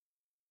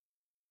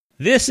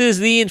This is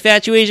the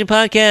Infatuasian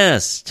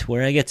Podcast,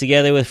 where I get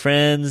together with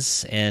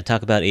friends and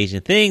talk about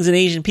Asian things and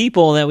Asian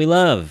people that we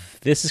love.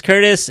 This is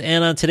Curtis,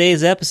 and on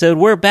today's episode,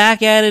 we're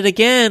back at it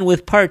again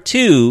with part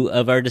 2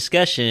 of our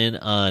discussion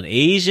on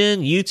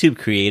Asian YouTube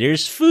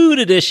creators Food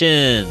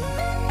Edition.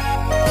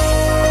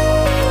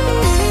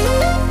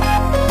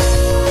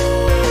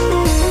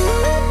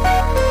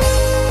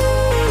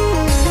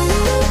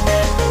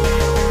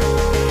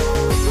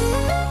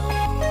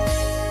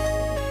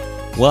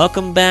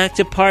 Welcome back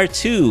to part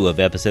 2 of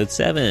episode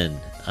 7.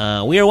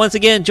 We are once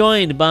again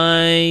joined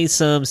by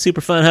some super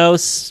fun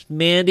hosts,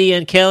 Mandy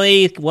and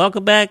Kelly.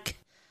 Welcome back.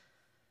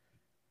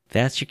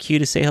 That's your cue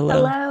to say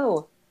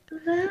hello.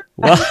 Hello.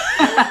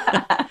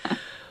 Well,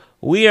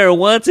 we are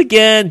once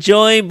again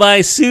joined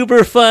by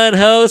super fun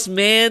hosts,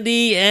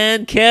 Mandy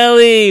and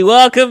Kelly.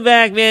 Welcome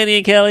back, Mandy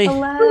and Kelly.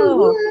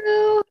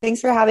 Hello. Thanks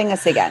for having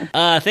us again.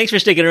 Thanks for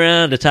sticking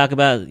around to talk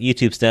about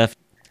YouTube stuff.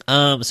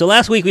 So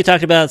last week we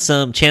talked about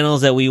some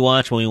channels that we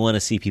watch when we want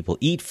to see people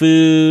eat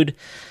food.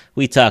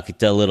 We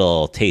talked a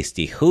little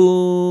Tasty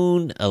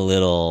Hoon, a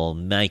little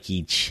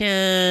Mikey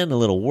Chen, a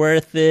little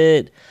Worth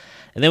It.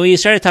 And then we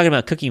started talking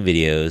about cooking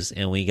videos,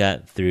 and we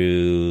got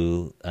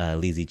through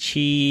Lazy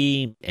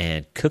Chi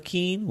and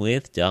Cooking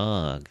with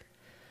Dog.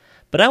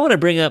 But I want to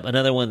bring up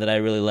another one that I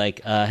really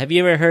like. Have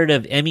you ever heard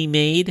of Emmy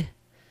Made?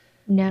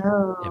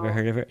 No. Ever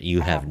heard of her?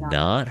 You have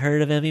not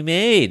heard of Emmy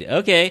Made.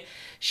 Okay.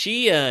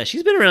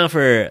 She's been around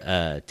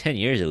for 10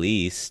 years at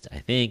least, I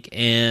think,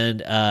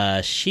 and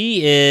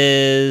she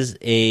is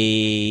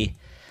a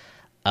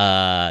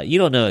you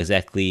don't know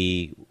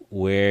exactly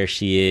where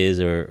she is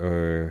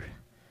or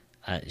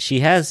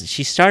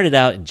she started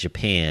out in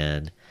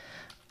Japan,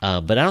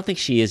 but I don't think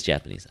she is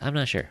Japanese. I'm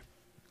not sure.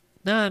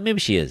 No, maybe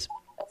she is.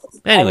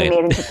 Anyway,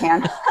 made in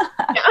Japan.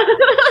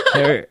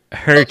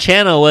 her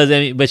channel was,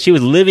 but she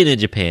was living in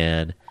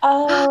Japan.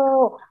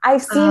 Oh,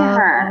 I've seen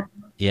her.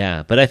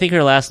 Yeah, but I think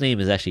her last name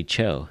is actually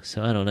Cho,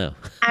 so I don't know.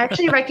 I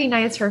actually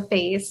recognize her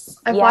face.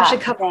 I've watched a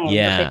couple of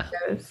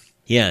videos.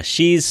 Yeah,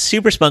 she's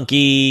super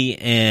spunky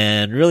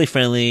and really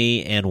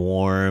friendly and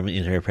warm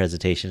in her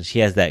presentation. She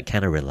has that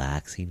kind of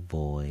relaxing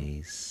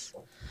voice.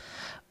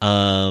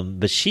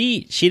 But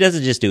she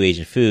doesn't just do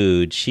Asian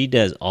food. She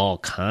does all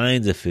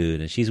kinds of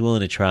food, and she's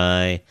willing to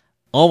try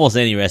almost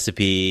any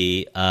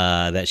recipe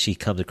that she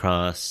comes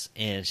across.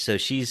 And so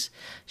she's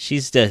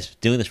just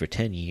doing this for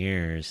 10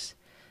 years.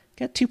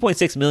 Got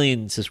 2.6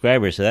 million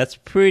subscribers, so that's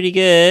pretty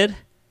good.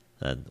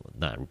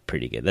 Not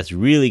pretty good. That's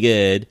really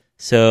good.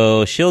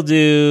 So she'll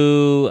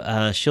do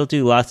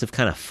lots of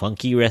kind of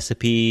funky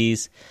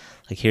recipes.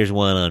 Like here's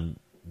one on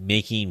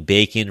making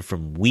bacon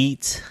from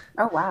wheat.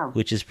 Oh wow,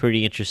 which is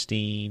pretty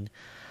interesting.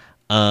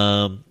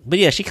 But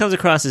yeah, she comes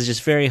across as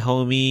just very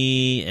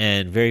homey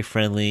and very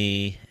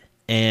friendly,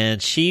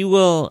 and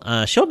she'll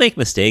make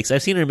mistakes.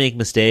 I've seen her make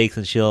mistakes,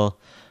 and she'll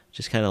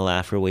just kind of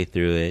laugh her way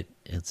through it.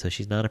 And so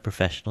she's not a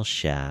professional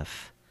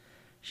chef.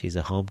 She's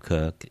a home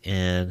cook.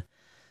 And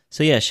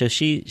so yeah, so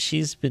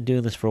she's been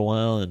doing this for a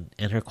while,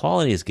 and her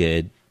quality is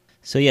good.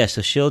 So yeah,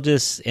 so she'll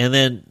just, and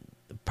then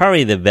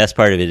probably the best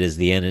part of it is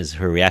the end is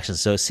her reaction.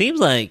 So it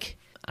seems like,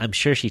 I'm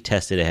sure she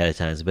tested ahead of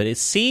time, but it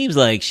seems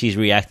like she's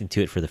reacting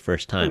to it for the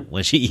first time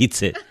when she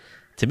eats it.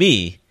 To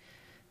me,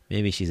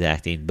 maybe she's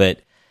acting, but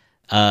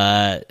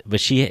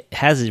she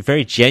has a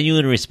very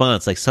genuine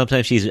response. Like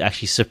sometimes she's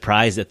actually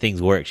surprised that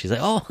things work. She's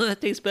like, "Oh,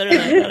 that tastes better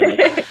than I thought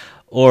it would."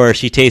 Or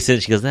she tastes it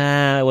and she goes,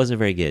 "Nah, it wasn't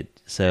very good."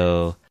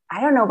 So I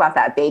don't know about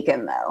that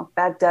bacon though.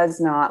 That does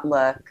not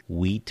look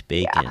wheat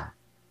bacon. Yeah.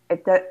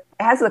 It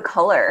has the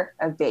color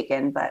of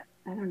bacon, but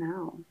I don't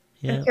know.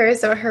 Yeah. I'm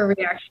curious about her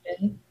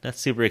reaction. Not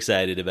super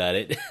excited about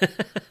it.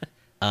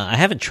 I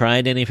haven't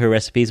tried any of her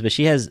recipes, but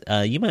she has.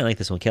 You might like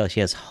this one, Kelly. She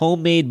has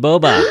homemade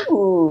boba.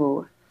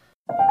 Ooh.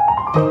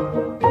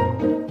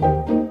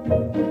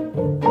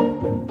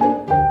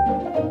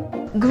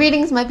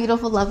 Greetings, my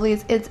beautiful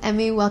lovelies. It's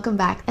Emmy. Welcome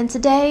back. And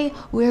today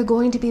we're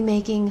going to be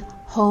making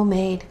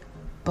homemade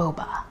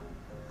boba.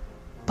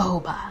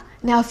 Boba.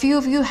 Now, a few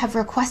of you have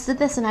requested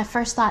this, and I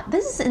first thought,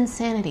 this is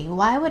insanity.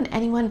 Why would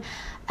anyone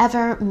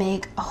ever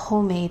make a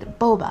homemade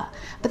boba?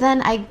 But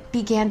then I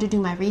began to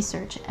do my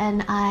research,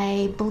 and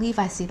I believe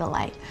I see the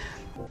light.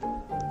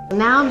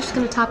 Now I'm just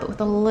going to top it with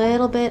a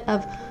little bit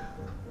of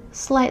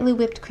slightly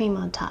whipped cream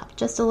on top.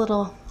 Just a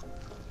little,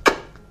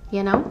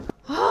 you know?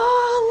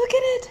 Oh, look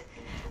at it!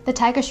 The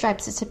tiger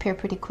stripes disappear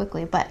pretty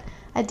quickly, but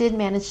I did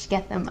manage to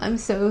get them. I'm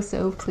so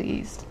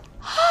pleased.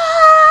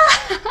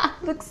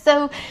 Looks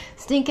so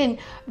stinking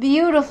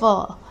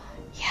beautiful.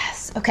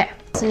 Yes. Okay.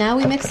 So now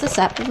we mix this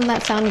up. Doesn't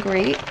that sound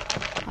great?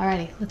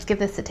 Alrighty, let's give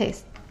this a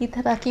taste.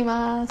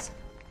 Itadakimasu.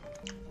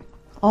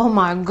 Oh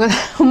my god.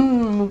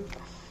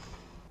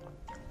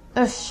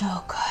 It's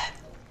so good.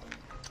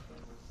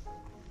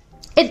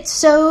 It's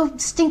so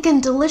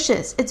stinking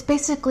delicious. It's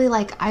basically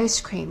like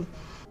ice cream.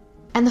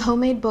 And the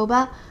homemade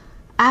boba,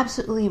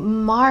 absolutely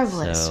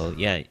marvelous. So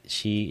yeah,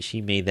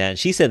 she made that.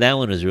 She said that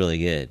one was really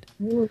good.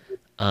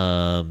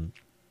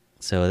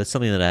 So that's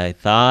something that I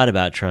thought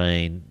about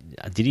trying.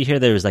 Did you hear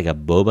there was like a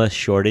boba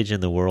shortage in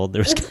the world?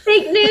 There was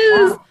fake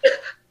news.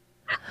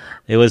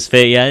 It was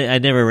fake. Yeah, I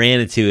never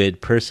ran into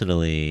it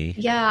personally.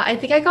 Yeah, I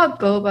think I got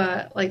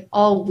boba like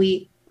all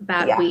week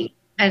that week,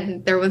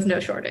 and there was no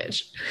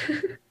shortage.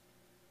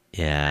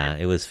 Yeah,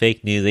 it was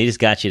fake news. They just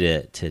got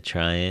you to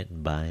try it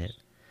and buy it.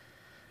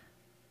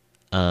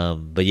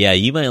 But yeah,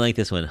 you might like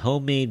this one.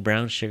 Homemade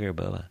brown sugar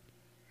boba.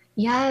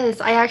 Yes,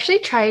 I actually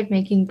tried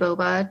making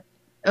boba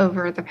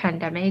over the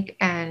pandemic,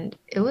 and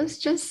it was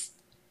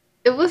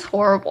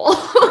horrible.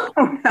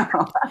 Oh,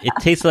 no. It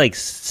tastes like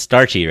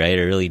starchy, right?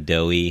 Or really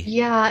doughy.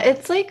 Yeah,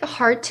 it's like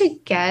hard to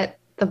get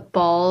the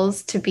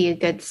balls to be a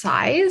good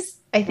size.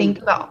 I think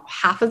about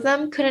half of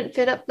them couldn't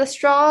fit up the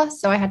straw,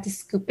 so I had to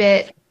scoop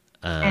it.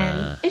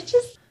 And it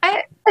just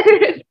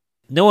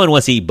no one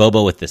wants to eat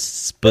boba with a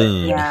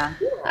spoon. Yeah.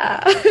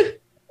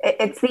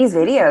 It's these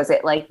videos.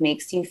 It like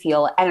makes you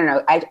feel, I don't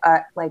know.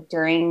 I like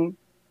during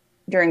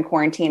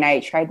quarantine, I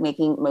tried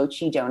making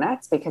mochi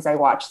donuts because I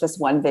watched this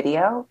one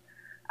video.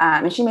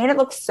 And she made it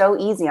look so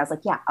easy. I was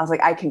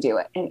like, I can do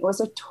it. And it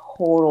was a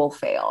total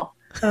fail.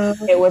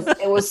 It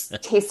was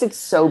tasted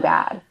so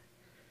bad.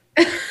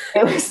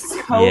 It was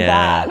so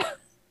bad.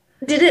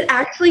 Did it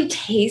actually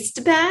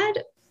taste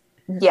bad?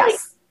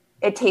 Yes,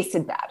 it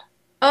tasted bad.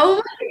 Oh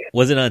my God.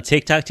 Was it on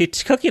TikTok too?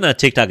 Cooking on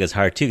TikTok is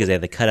hard too because they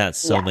have to cut out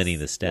so many of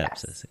the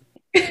steps.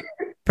 Yes.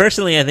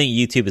 Personally, I think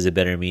YouTube is a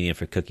better medium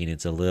for cooking.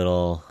 It's a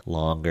little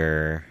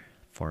longer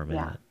format.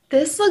 Yeah.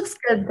 This looks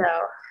good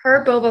though.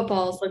 Her boba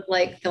balls look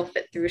like they'll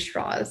fit through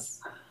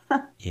straws.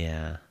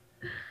 Yeah.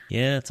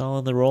 Yeah, it's all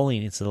in the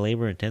rolling. It's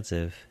labor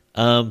intensive.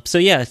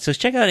 So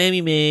check out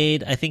Emmy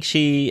Made. I think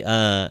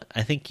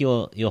I think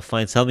you'll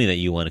find something that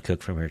you want to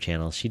cook from her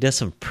channel. She does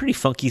some pretty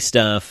funky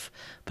stuff,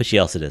 but she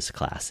also does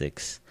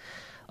classics.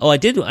 Oh, I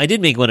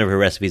did make one of her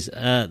recipes.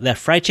 That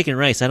fried chicken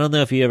rice. I don't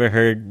know if you ever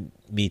heard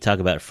me talk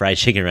about fried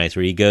chicken rice,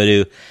 where you go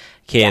to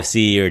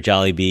KFC or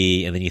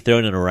Jollibee and then you throw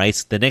it in a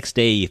rice. The next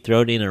day you throw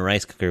it in a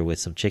rice cooker with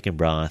some chicken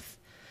broth.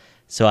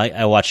 So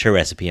I watched her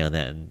recipe on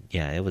that, and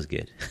yeah, it was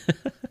good.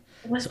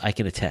 So I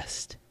can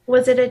attest.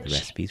 Was it a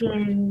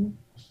chicken,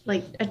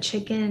 like a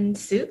chicken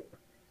soup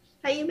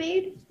that you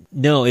made?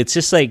 No, it's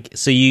just like,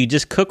 so you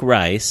just cook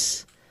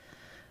rice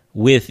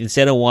with,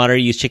 instead of water,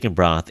 you use chicken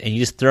broth, and you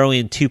just throw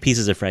in 2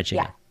 pieces of fried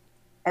chicken. Yeah.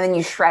 And then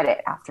you shred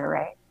it after,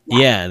 right?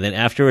 Yeah, and then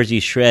afterwards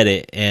you shred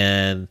it,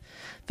 and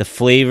the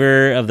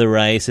flavor of the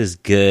rice is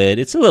good.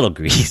 It's a little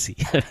greasy.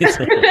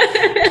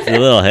 It's a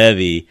little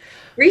heavy.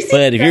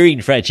 But if you're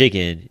eating fried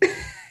chicken,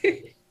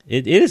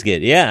 it is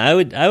good. Yeah, I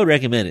would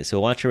recommend it. So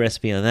watch her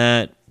recipe on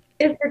that.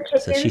 Is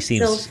the chicken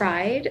still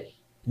fried?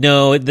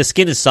 No, the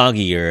skin is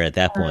soggier at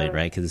that point,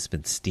 right? Because it's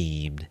been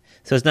steamed,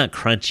 so it's not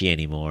crunchy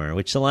anymore.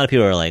 Which a lot of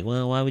people are like,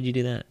 "Well, why would you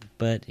do that?"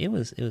 But it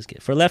was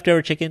good for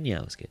leftover chicken. Yeah,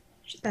 it was good.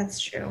 That's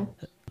true.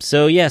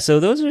 So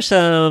those are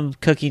some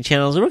cooking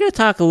channels. We're going to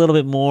talk a little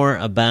bit more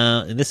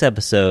about, in this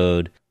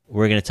episode,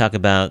 we're going to talk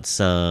about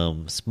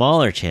some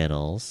smaller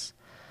channels.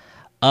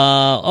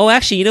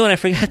 Actually, you know what I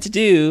forgot to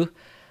do?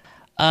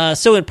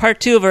 So in part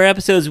 2 of our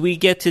episodes, we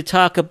get to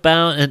talk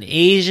about an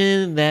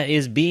Asian that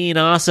is being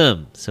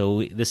awesome.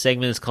 So this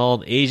segment is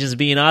called Asians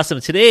Being Awesome.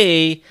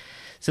 Today,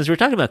 since we're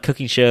talking about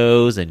cooking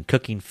shows and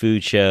cooking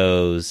food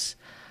shows,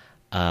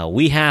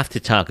 we have to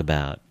talk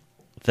about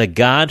the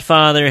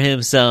Godfather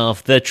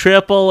himself, the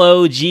triple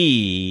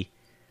OG,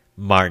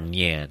 Martin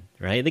Yan,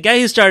 right? The guy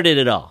who started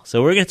it all.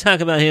 So we're going to talk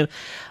about him.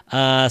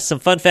 Some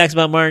fun facts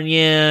about Martin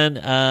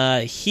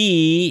Yan.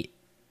 He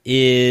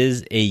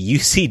is a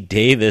UC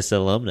Davis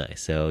alumni.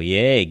 So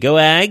yay, go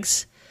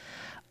Ags.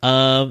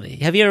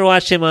 Have you ever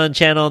watched him on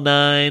Channel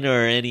 9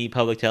 or any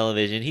public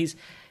television?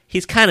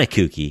 He's kind of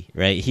kooky,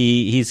 right?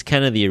 He's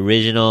kind of the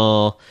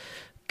original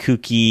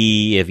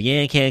kooky, if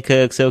Yan can't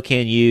cook, so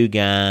can you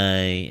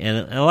guy.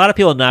 And a lot of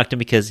people knocked him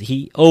because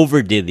he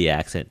overdid the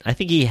accent. I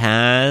think he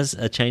has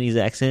a Chinese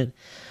accent,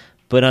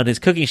 but on his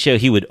cooking show,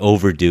 he would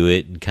overdo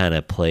it and kind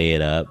of play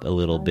it up a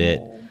little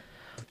bit.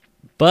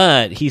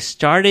 But he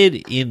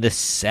started in the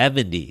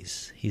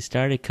 70s. He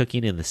started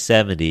cooking in the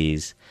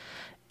 70s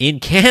in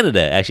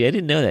Canada. Actually, I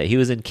didn't know that. He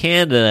was in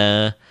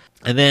Canada,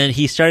 and then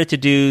he started to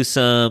do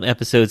some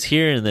episodes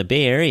here in the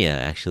Bay Area,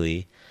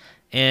 actually.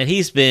 And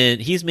he's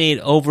made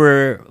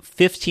over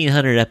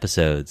 1,500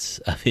 episodes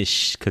of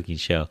his cooking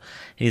show.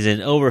 He's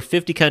in over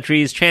 50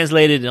 countries,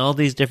 translated in all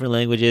these different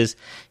languages.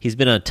 He's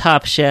been on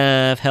Top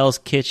Chef, Hell's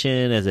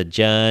Kitchen as a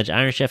judge,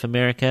 Iron Chef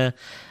America,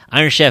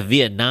 Iron Chef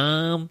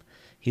Vietnam.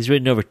 He's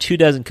written over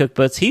 24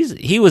 cookbooks.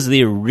 He was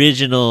the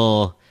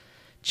original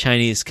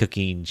Chinese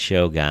cooking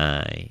show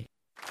guy.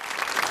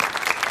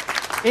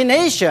 In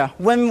Asia,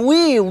 when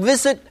we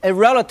visit a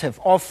relative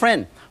or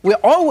friend, we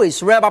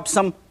always wrap up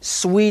some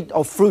sweet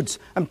or fruits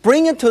and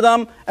bring it to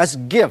them as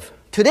gift.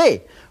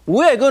 Today,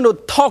 we're going to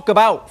talk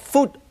about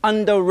food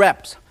under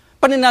wraps,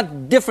 but in a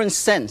different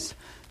sense.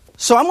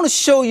 So I'm going to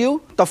show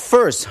you the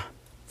first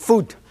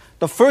food,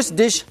 the first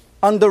dish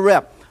under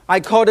wrap. I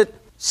called it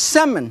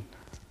salmon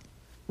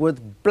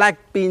with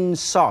black bean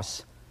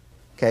sauce.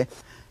 Okay,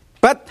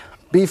 but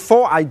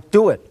before I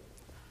do it,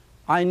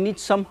 I need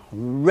some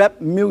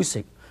rap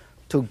music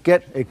to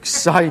get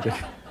excited.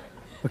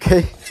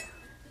 Okay.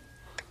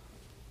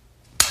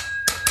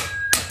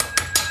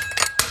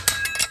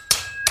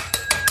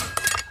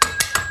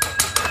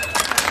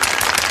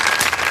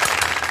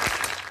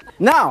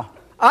 Now,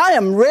 I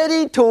am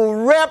ready to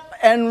rap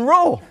and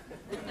roll.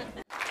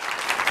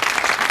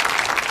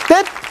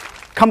 That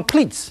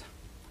completes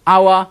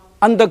our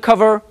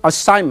undercover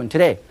assignment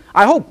today.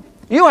 I hope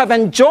you have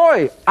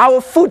enjoyed our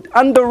food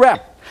under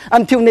wrap.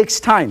 Until next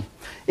time,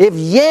 if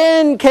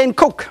Yan can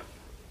cook,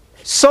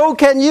 so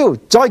can you.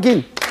 Joy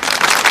Gin.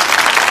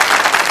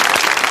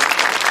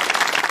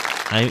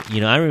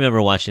 I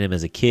remember watching him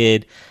as a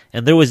kid,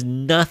 and there was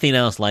nothing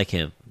else like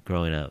him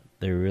growing up.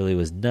 There really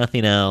was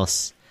nothing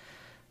else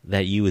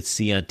that you would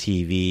see on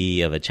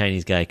TV of a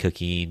Chinese guy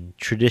cooking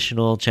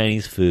traditional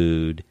Chinese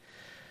food.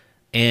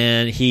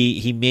 And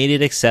he made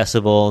it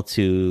accessible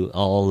to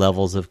all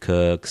levels of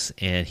cooks.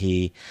 And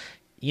he,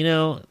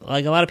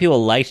 like a lot of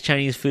people liked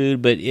Chinese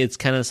food, but it's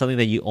kind of something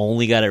that you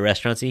only got at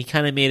restaurants. And he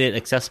kind of made it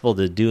accessible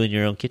to do in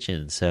your own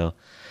kitchen. So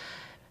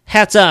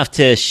hats off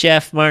to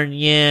Chef Martin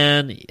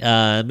Yan.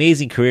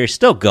 Amazing career.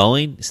 Still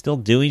going, still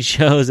doing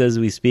shows as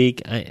we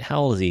speak.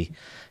 How old is he?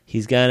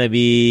 He's got to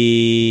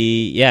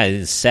be, in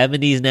his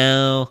 70s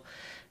now.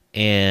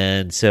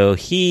 And so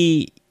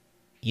he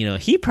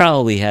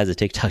probably has a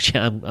TikTok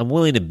channel. I'm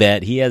willing to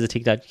bet he has a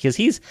TikTok because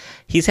he's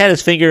had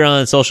his finger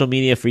on social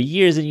media for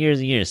years and years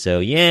and years. So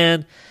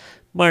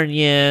Martin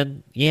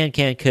Yan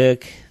Can't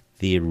Cook,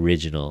 the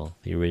original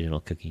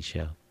cooking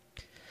show.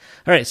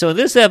 All right, so in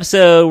this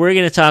episode, we're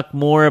going to talk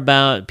more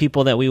about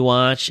people that we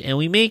watch, and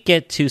we may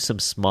get to some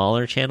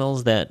smaller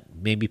channels that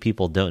maybe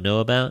people don't know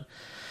about.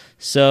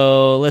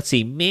 So let's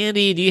see.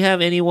 Mandy, do you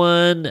have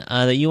anyone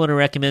that you want to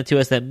recommend to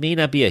us that may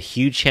not be a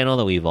huge channel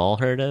that we've all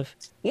heard of?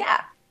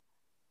 Yeah.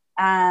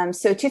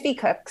 So Tiffy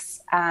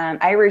Cooks,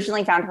 I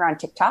originally found her on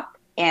TikTok,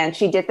 and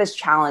she did this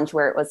challenge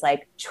where it was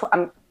like,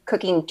 I'm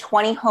cooking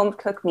 20 home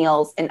cooked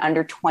meals in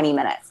under 20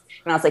 minutes.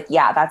 And I was like,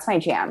 yeah, that's my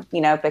jam,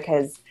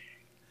 because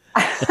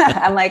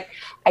I'm like,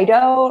 I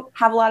don't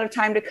have a lot of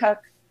time to cook,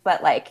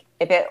 but like,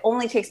 if it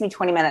only takes me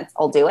 20 minutes,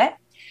 I'll do it.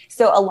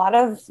 So a lot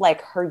of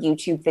like her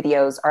YouTube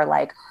videos are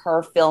like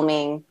her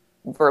filming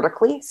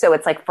vertically. So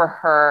it's like for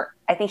her,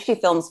 I think she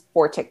films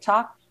for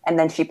TikTok and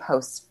then she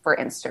posts for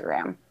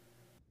Instagram.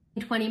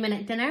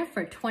 20-minute dinner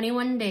for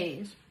 21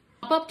 days.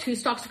 Chop up 2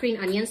 stalks of green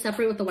onions,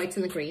 separate with the whites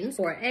and the greens.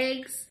 4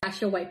 eggs,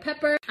 dash your white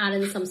pepper, add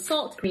in some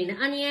salt, green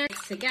onion,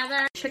 mix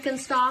together. Chicken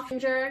stock,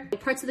 ginger,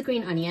 parts of the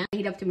green onion.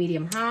 Heat up to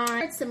medium high.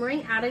 Start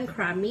simmering, add in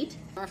crab meat.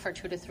 For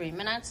 2 to 3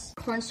 minutes.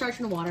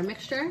 Cornstarch and water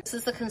mixture. This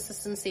is the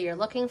consistency you're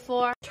looking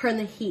for. Turn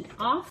the heat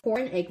off. Pour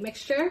in egg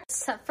mixture.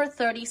 Set for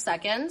 30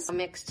 seconds.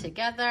 Mix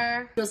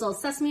together. Drizzle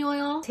sesame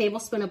oil.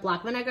 Tablespoon of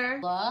black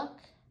vinegar. Look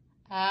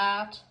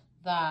at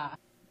that.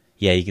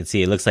 Yeah, you can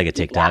see it looks like a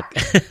TikTok.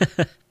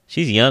 Yeah.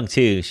 She's young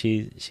too.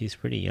 She's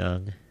pretty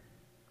young.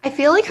 I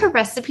feel like her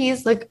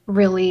recipes look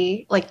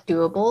really like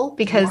doable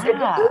because it's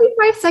a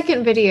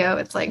 35-second video.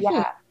 It's like,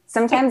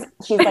 Sometimes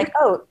she's like,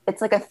 oh, it's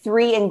like a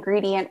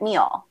 3-ingredient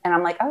meal. And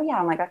I'm like, oh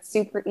yeah. I'm like, that's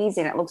super easy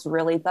and it looks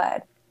really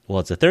good. Well,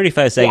 it's a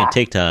 35-second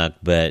TikTok,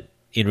 but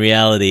in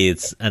reality,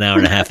 it's an hour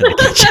and a half in the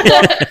kitchen.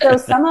 So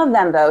some of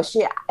them though,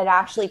 it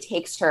actually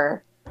takes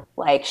her,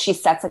 like she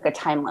sets like a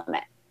time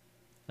limit.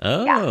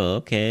 Oh,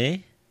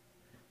 okay.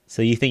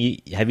 So you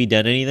think have you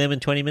done any of them in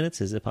 20 minutes?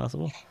 Is it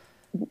possible?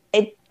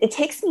 It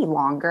takes me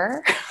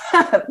longer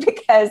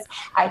because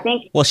I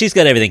think. Well, she's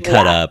got everything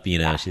cut up,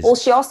 Well,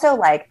 she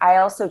also I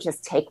also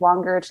just take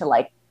longer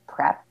to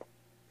prep,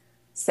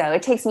 so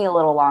it takes me a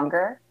little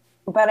longer.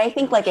 But I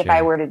think if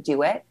I were to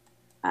do it,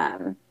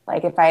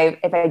 if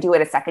I do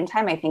it a second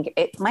time, I think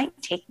it might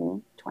take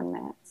me 20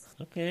 minutes.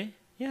 Okay,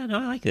 yeah, no,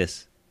 I like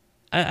this.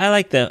 I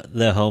like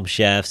the home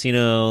chefs,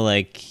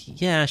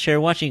 sure,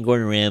 watching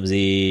Gordon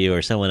Ramsay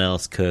or someone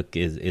else cook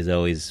is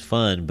always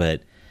fun,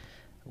 but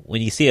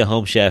when you see a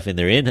home chef and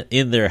they're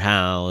in their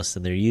house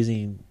and they're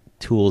using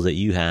tools that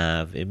you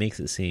have, it makes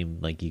it seem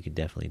like you could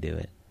definitely do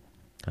it.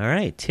 All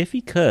right,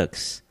 Tiffy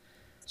Cooks.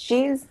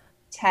 She's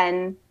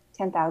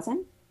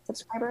 10,000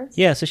 subscribers.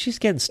 Yeah, so she's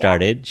getting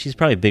started. Yeah. She's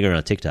probably bigger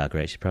on TikTok,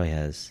 right? She probably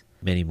has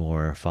many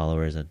more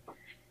followers. And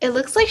it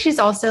looks like she's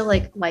also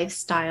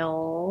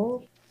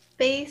lifestyle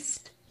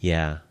based.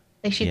 Yeah.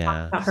 She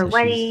talked about her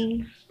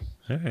wedding.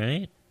 All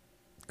right.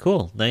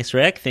 Cool. Nice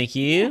rec. Thank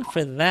you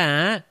for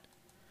that.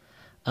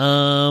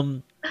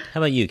 How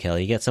about you,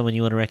 Kelly? You got someone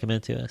you want to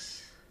recommend to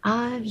us?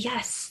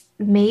 Yes.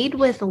 Made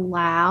with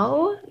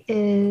Lau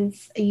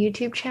is a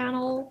YouTube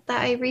channel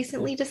that I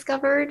recently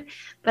discovered,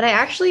 but I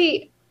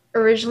actually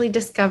originally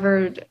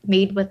discovered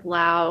Made with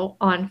Lau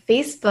on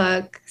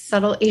Facebook,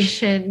 Subtle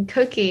Asian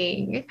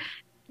Cooking.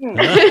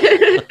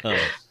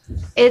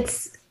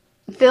 It's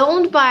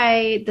filmed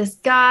by this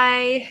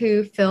guy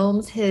who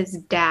films his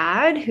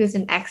dad, who's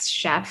an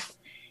ex-chef,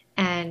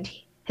 and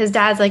his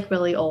dad's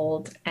really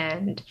old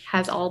and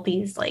has all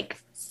these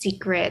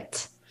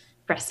secret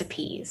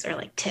recipes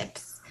or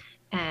tips,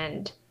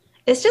 and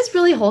it's just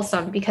really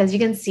wholesome because you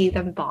can see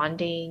them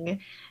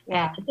bonding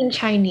and in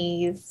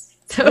Chinese.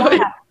 So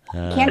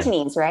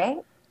Cantonese, right?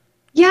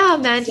 Yeah,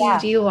 Mandy,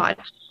 do you watch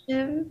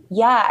him?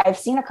 Yeah, I've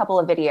seen a couple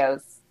of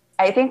videos.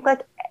 I think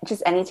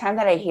just anytime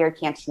that I hear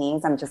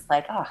Cantonese, I'm just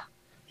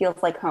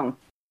feels like home.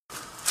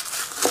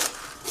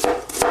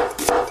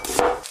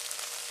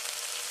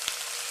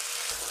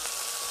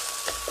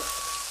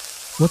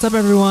 What's up,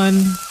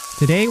 everyone?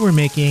 Today we're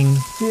making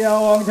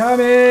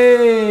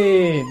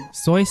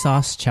soy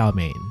sauce chow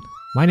mein.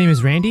 My name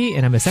is Randy,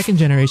 and I'm a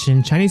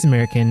second-generation Chinese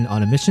American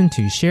on a mission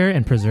to share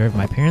and preserve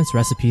my parents'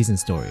 recipes and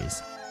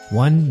stories,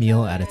 one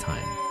meal at a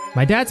time.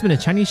 My dad's been a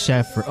Chinese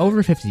chef for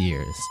over 50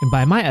 years, and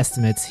by my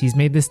estimates, he's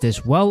made this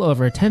dish well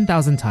over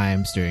 10,000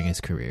 times during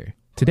his career.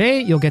 Today,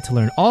 you'll get to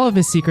learn all of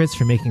his secrets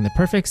for making the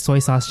perfect soy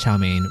sauce chow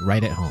mein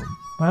right at home.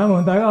 朋友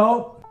們大家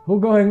好，好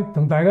高興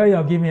同大家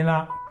又見面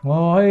啦！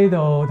我喺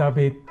度特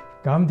別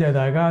感謝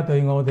大家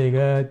對我哋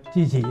嘅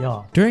支持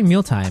啊！ During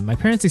mealtime, my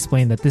parents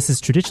explained that this is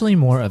traditionally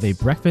more of a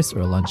breakfast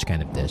or lunch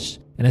kind of dish,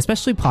 and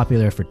especially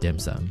popular for dim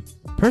sum.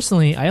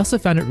 Personally, I also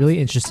found it really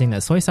interesting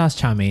that soy sauce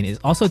chow mein is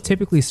also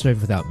typically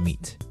served without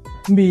meat.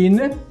 麵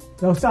呢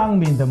有生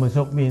麵同埋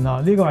熟麵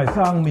啊，呢個係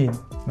生麵，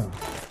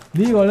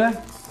呢個呢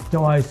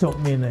就係熟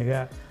麵嚟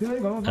嘅。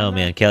 Oh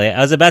man, Kelly, I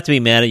was about to be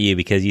mad at you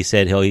because you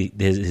said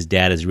his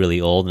dad is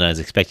really old, and I was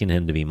expecting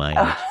him to be my age.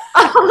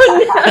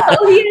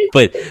 Oh no!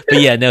 But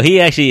yeah, no, he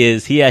actually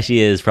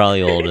is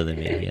probably older than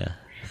me. Yeah.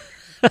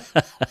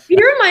 He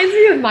reminds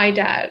me of my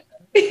dad.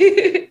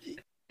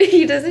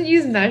 He doesn't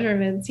use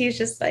measurements. He's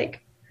just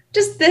like,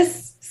 just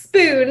this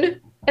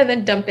spoon and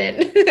then dump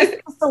in.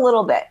 Just a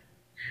little bit.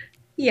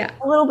 Yeah.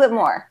 A little bit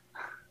more.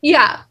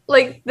 Yeah.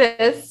 Like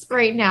this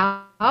right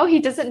now. He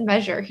doesn't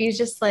measure. He's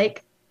just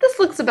like, this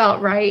looks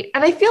about right.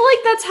 And I feel like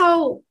that's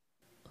how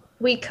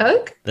we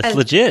cook. That's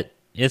legit.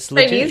 It's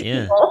legit. Chinese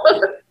Yeah.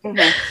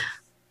 people.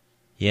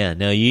 Yeah,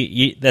 no,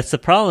 you that's the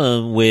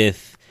problem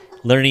with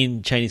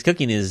learning Chinese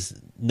cooking is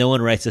no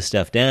one writes this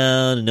stuff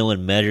down, no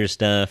one measures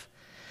stuff.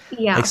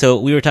 Yeah. Like, so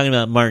we were talking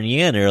about Martin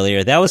Yan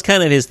earlier. That was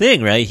kind of his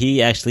thing, right?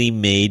 He actually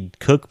made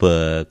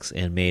cookbooks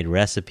and made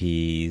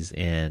recipes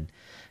and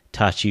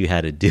taught you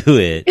how to do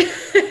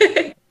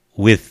it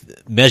with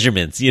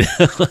measurements, you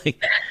know,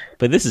 like,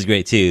 but this is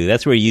great too.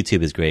 That's where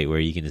YouTube is great, where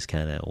you can just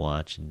kind of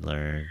watch and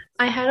learn.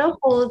 I had a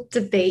whole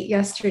debate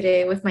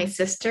yesterday with my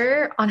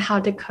sister on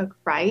how to cook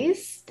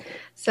rice.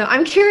 So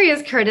I'm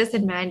curious, Curtis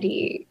and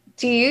Mandy,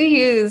 do you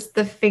use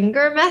the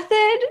finger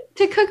method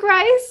to cook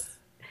rice?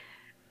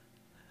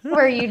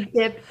 Where you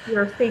dip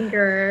your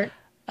finger?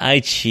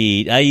 I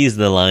cheat. I use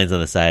the lines on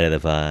the side of the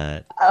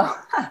pot.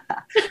 Oh,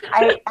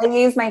 I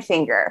use my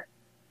finger.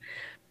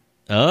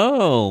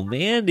 Oh,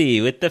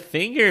 Mandy with the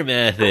finger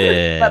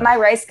method. But my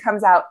rice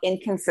comes out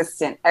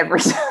inconsistent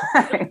every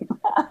time.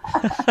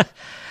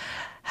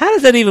 How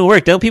does that even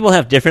work? Don't people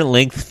have different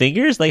length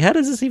fingers? Like, how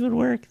does this even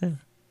work?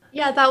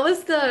 Yeah, that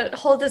was the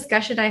whole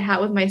discussion I had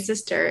with my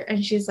sister.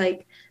 And she's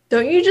like,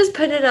 don't you just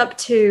put it up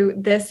to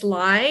this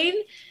line?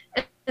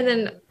 And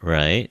then,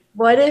 right.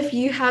 What if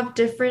you have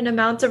different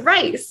amounts of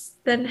rice?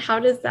 Then how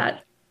do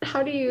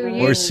you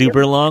use or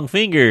super long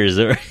fingers?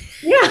 Or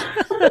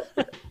yeah.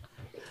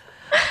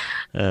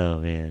 Oh,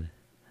 man.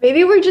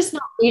 Maybe we're just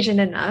not Asian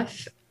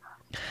enough.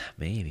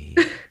 Maybe.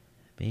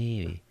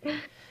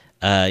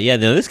 Yeah,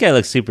 no, this guy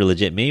looks super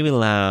legit. Maybe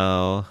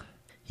Lao.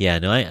 Yeah,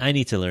 no, I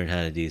need to learn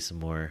how to do some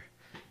more.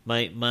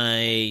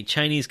 My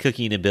Chinese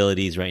cooking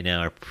abilities right now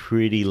are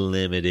pretty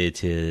limited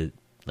to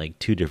like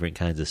 2 different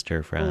kinds of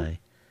stir fry.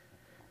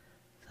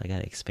 So I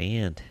gotta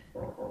expand.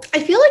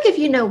 I feel like if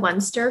you know one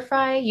stir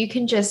fry, you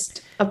can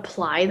just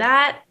apply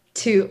that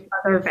to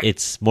other.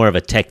 It's more of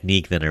a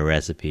technique than a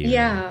recipe. Right?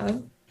 Yeah,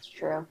 It's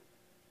true.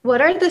 What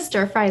are the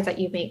stir fries that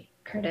you make,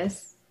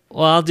 Curtis?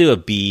 Well, I'll do a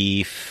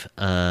beef,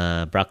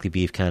 broccoli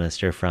beef kind of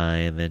stir fry,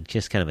 and then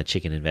just kind of a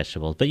chicken and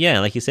vegetables. But yeah,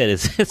 like you said,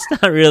 it's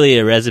not really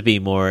a recipe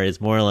more. It's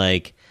more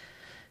like,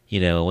 you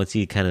know, once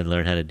you kind of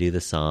learn how to do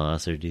the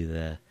sauce or do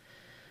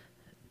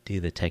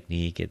the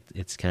technique,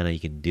 it's kind of, you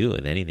can do it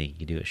with anything.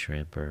 You can do a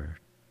shrimp or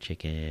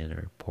chicken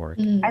or pork.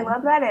 I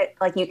love that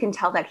you can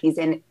tell that he's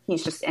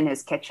just in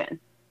his kitchen.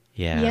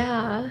 Yeah.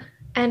 Yeah.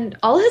 And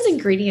all his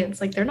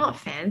ingredients, like, they're not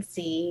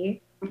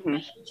fancy. Mm-hmm.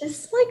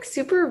 Just like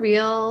super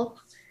real.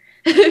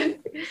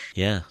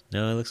 Yeah,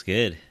 no, it looks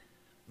good.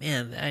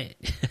 Man,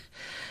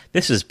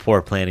 this is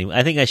poor planning.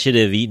 I think I should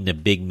have eaten a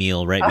big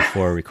meal right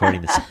before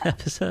recording this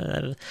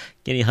episode. I'm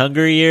getting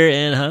hungrier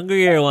and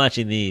hungrier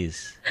watching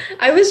these.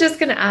 I was just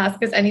gonna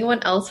ask, is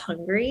anyone else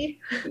hungry?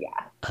 Yeah.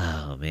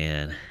 Oh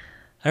man.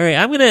 All right,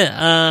 I'm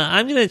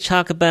gonna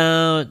talk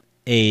about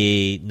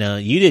now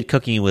you did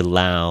cooking with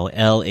Lao,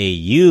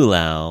 L-A-U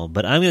Lao,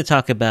 but I'm gonna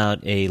talk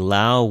about a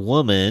Lao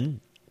woman.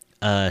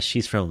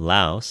 She's from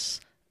Laos.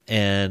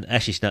 And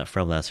actually, she's not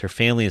from Laos. Her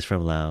family is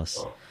from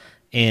Laos.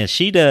 And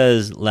she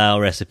does Lao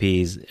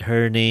recipes.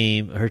 Her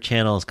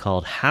channel is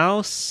called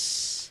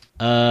House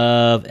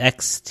of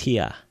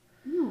Xtia.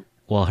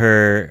 Well,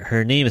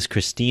 her name is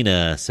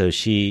Christina.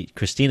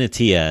 Christina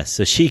Tia.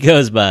 So she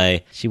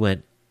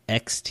went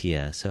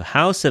Xtia. So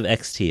House of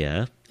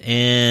Xtia.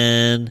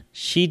 And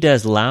she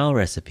does Lao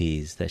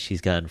recipes that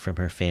she's gotten from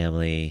her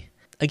family.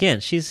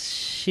 Again,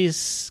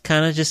 she's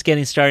kind of just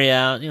getting started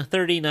out.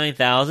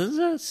 39,000.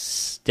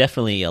 That's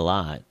definitely a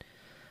lot,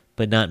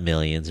 but not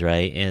millions,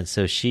 right? And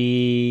so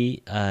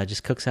she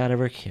just cooks out of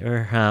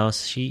her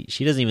house. She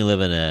doesn't even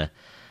live in a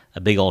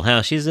big old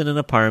house. She's in an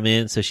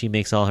apartment, so she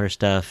makes all her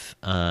stuff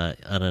on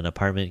an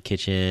apartment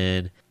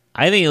kitchen.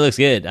 I think it looks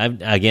good. I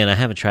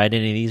haven't tried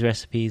any of these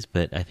recipes,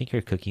 but I think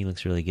her cooking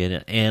looks really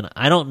good. And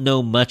I don't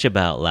know much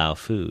about Lao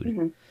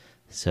food,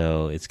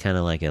 so it's kind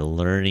of like a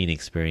learning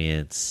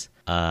experience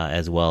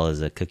as well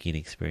as a cooking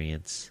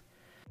experience.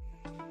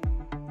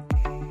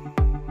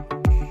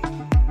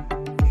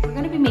 We're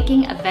going to be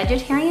making a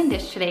vegetarian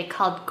dish today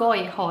called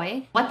goi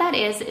hoi. What that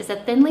is a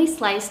thinly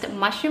sliced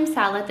mushroom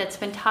salad that's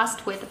been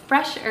tossed with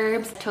fresh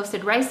herbs,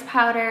 toasted rice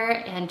powder,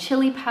 and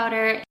chili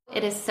powder.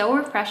 It is so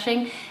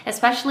refreshing,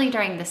 especially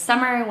during the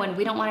summer when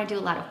we don't want to do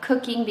a lot of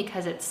cooking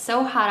because it's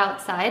so hot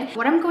outside.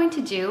 What I'm going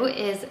to do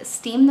is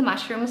steam the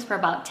mushrooms for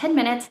about 10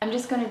 minutes. I'm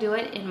just going to do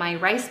it in my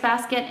rice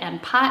basket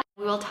and pot.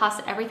 We will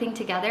toss everything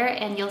together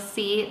and you'll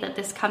see that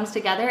this comes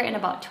together in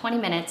about 20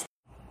 minutes.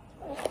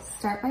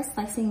 Start by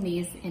slicing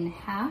these in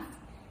half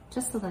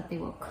just so that they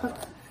will cook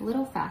a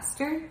little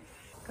faster.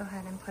 Go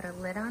ahead and put a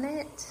lid on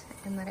it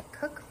and let it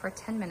cook for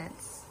 10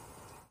 minutes.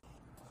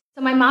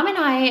 So my mom and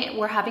I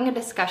were having a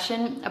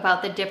discussion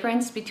about the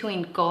difference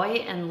between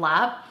goi and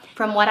lap.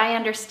 From what I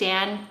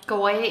understand,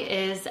 goi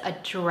is a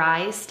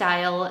dry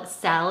style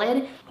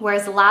salad,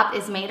 whereas lap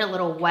is made a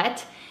little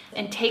wet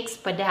and takes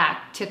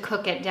badak to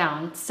cook it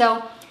down.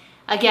 So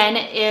again,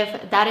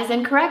 if that is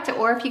incorrect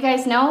or if you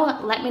guys know,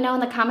 let me know in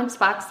the comments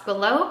box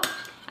below.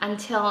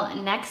 Until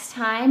next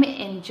time,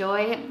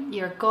 enjoy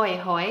your goi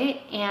hoi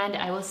and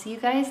I will see you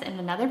guys in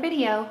another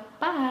video.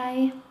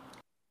 Bye!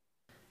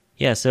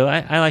 Yeah, so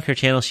I like her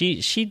channel.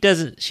 She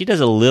does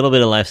a little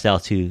bit of lifestyle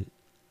too,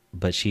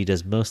 but she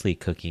does mostly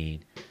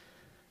cooking.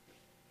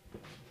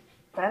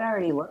 That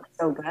already looks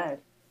so good.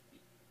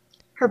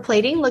 Her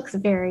plating looks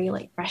very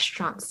like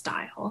restaurant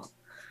style.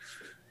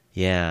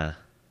 Yeah.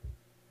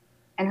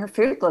 And her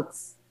food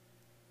looks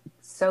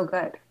so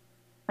good.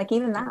 Like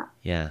even that.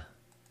 Yeah.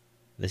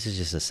 This is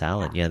just a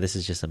salad. Yeah, this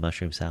is just a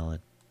mushroom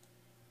salad.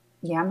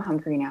 Yeah, I'm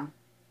hungry now.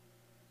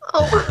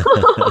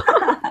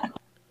 Oh.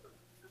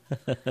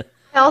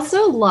 I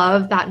also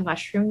love that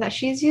mushroom that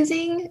she's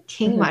using.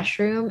 King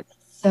mushroom.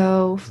 It's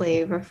so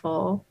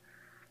flavorful.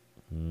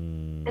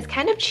 It's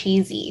kind of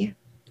cheesy.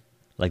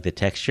 Like the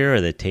texture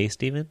or the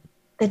taste even?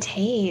 The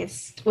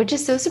taste, which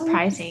is so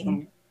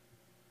surprising.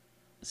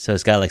 So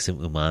it's got like some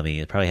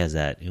umami. It probably has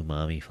that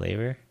umami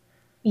flavor.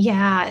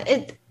 Yeah,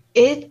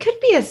 it could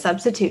be a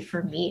substitute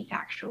for meat,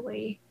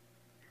 actually.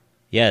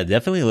 Yeah, it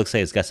definitely looks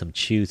like it's got some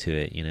chew to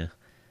it, you know?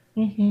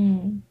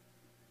 Mm-hmm.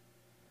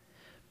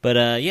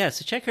 But yeah,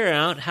 so check her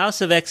out, House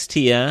of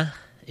Xtia.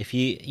 If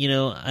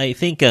I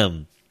think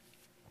a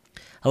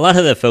lot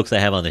of the folks I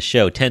have on the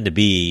show tend to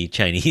be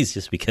Chinese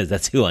just because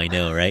that's who I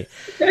know, right?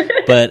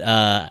 But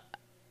I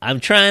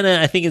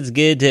think it's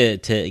good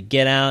to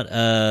get out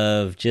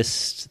of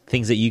just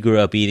things that you grew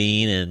up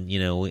eating.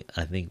 And,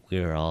 I think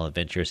we're all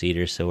adventurous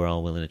eaters, so we're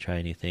all willing to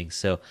try new things.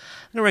 So I'm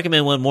going to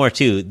recommend one more,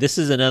 too. This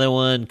is another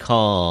one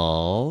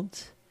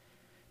called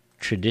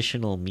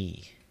Traditional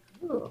Me.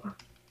 Ooh.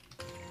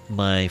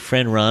 My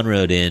friend Ron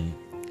wrote in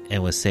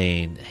and was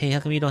saying, hey,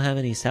 how come you don't have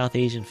any South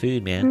Asian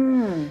food,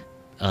 man?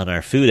 On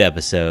our food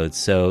episode.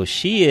 So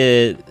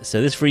this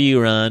is for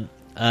you, Ron.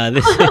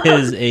 This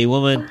is a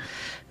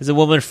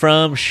woman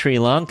from Sri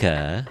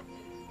Lanka,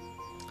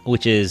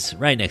 which is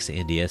right next to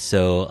India.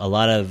 So a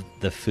lot of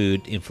the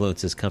food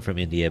influences come from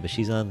India, but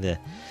she's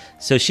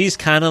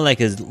kind of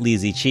like a Li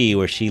Ziqi,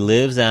 where she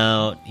lives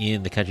out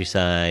in the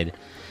countryside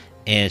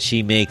and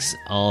she makes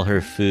all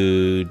her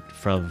food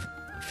from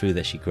food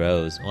that she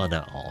grows. Well,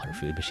 not all her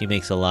food, but she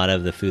makes a lot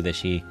of the food that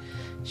she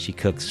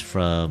cooks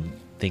from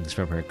things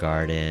from her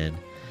garden.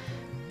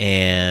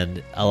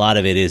 And a lot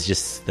of it is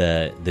just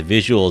the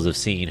visuals of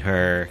seeing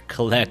her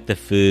collect the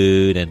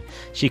food, and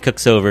she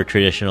cooks over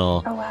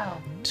traditional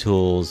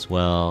tools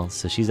well.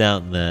 So she's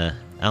out in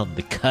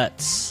the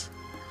cuts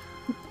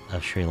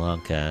of Sri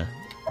Lanka.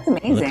 That's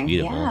amazing. It looks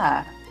beautiful.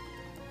 Yeah.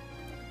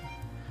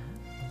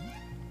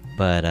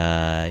 But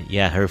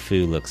her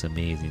food looks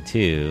amazing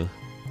too.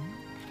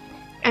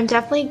 I'm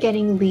definitely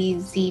getting Li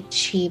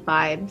Ziqi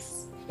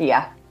vibes.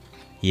 Yeah.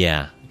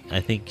 Yeah, I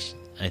think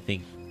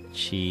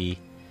Li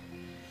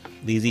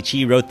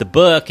Ziqi wrote the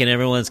book, and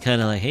everyone's kind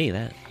of like, hey,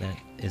 that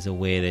is a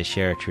way to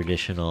share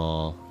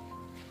traditional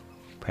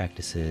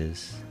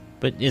practices.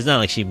 But it's not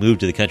like she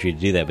moved to the country to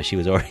do that, but she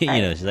was already,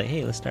 she's like,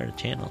 hey, let's start a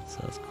channel. So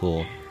that's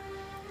cool.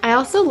 I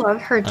also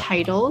love her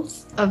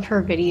titles of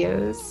her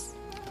videos.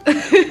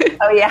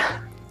 Oh,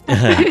 yeah.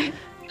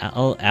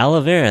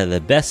 Aloe vera,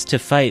 the best to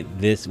fight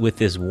with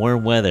this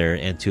warm weather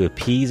and to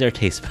appease our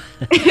taste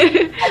buds.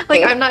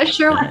 Like, I'm not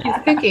sure what she's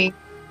cooking.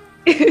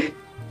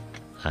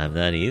 I'm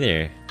not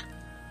either.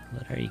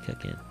 What are you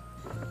cooking?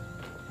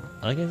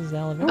 I guess it's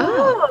aloe vera.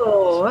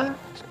 Oh!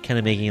 Kind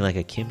of making like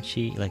a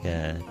kimchi, like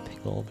a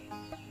pickled.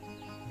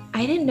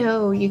 I didn't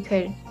know you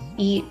could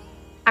eat...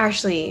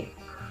 Actually,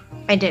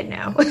 I did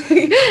know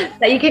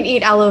that you can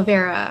eat aloe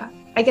vera.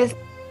 I guess...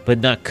 But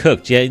not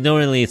cooked. Yeah,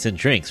 normally it's in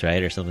drinks,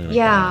 right? Or something like that.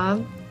 Yeah.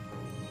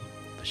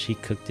 But she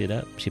cooked it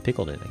up. She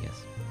pickled it, I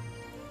guess.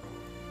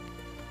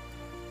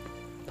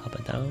 Pop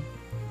it down.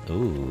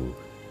 Ooh.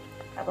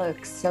 That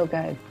looks so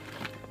good.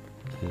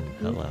 Ooh,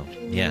 hello.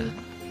 Yeah.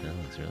 That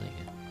looks really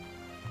good.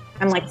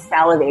 I'm like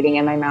salivating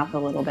in my mouth a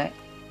little bit.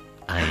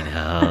 I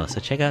know. So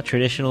check out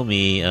Traditional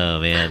Me. Oh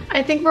man,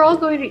 I think we're all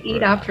going to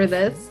eat after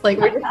this. Like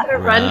we're just gonna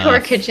run to our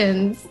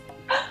kitchens.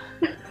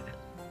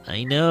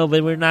 I know,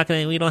 but we're not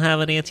gonna. We don't have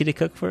an auntie to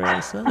cook for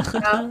us.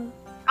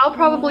 I'll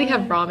probably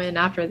have ramen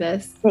after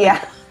this.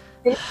 Yeah.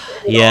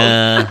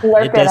 Yeah,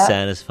 Slurp it does up.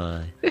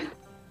 satisfy.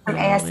 Some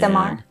ASMR.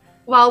 man.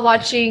 While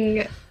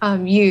watching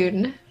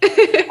Yoon.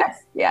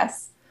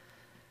 Yes.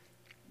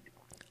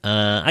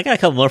 I got a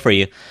couple more for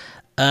you.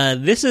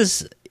 This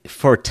is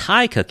for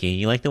Thai cooking.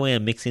 You like the way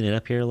I'm mixing it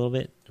up here a little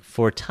bit?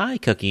 For Thai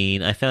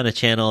cooking, I found a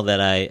channel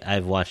that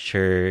I've watched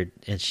her,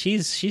 and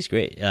she's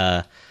great.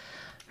 Her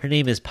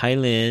name is Pai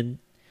Lin,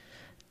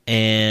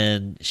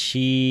 and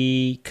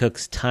she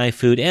cooks Thai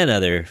food and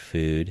other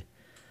food.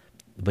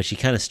 But she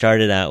kind of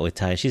started out with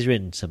Thai. She's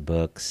written some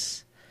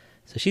books.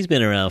 So she's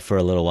been around for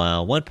a little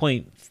while.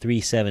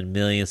 1.37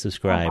 million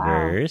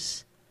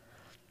subscribers. Oh, wow.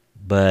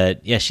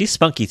 But yeah, she's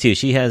spunky too.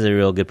 She has a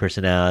real good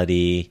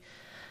personality.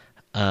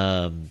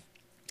 And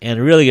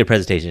a really good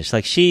presentation. It's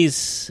like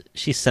she's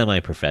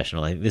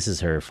semi-professional. Like, this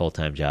is her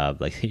full-time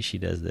job. Like, she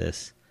does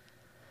this.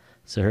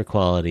 So her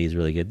quality is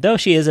really good. Though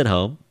she is at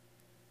home.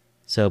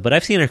 So, but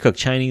I've seen her cook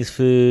Chinese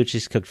food.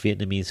 She's cooked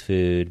Vietnamese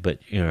food, but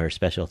you know, her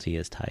specialty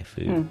is Thai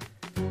food.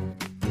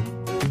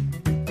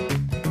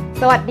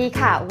 สวัสดี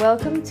ค่ะ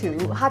Welcome to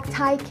Hot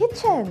Thai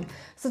Kitchen.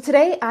 So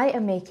today I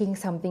am making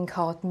something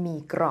called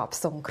mee grab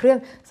ทรงเครื่อง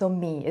So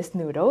mee is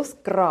noodles,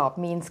 grab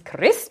means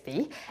crispy,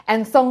 and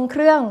ทรงเค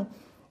รื่อง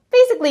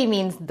basically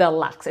means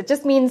deluxe. It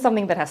just means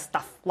something that has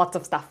stuff, lots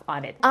of stuff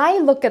on it. I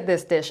look at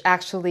this dish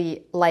actually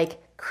like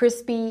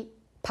crispy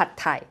pad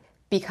thai.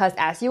 Because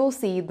as you'll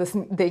see,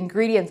 the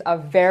ingredients are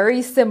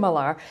very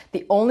similar.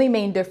 The only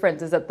main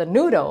difference is that the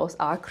noodles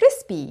are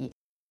crispy.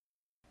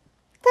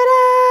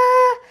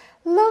 Ta-da!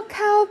 Look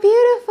how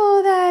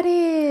beautiful that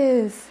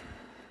is!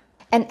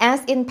 And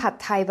as in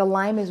pad thai, the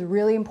lime is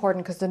really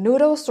important because the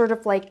noodles sort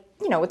of like,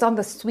 you know, it's on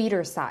the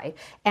sweeter side.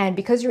 And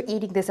because you're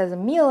eating this as a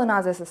meal and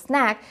not as a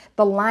snack,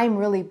 the lime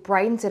really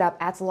brightens it up,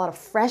 adds a lot of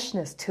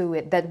freshness to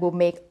it that will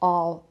make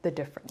all the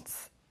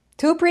difference.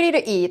 Too pretty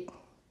to eat,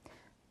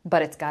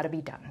 but it's gotta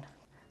be done.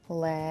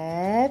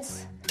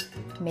 Let's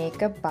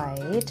make a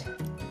bite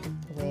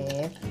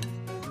with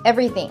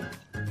everything.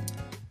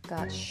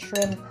 Got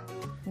shrimp,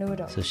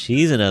 noodles. So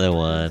she's another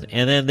one.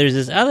 And then there's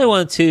this other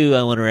one too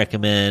I want to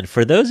recommend.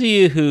 For those of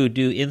you who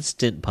do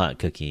Instant Pot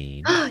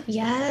cooking.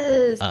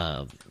 Yes.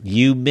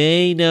 You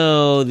may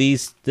know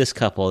this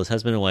couple, this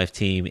husband and wife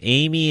team,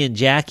 Amy and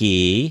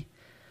Jackie.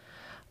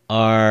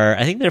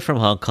 I think they're from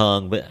Hong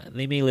Kong, but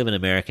they may live in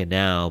America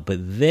now, but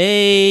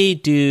they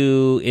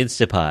do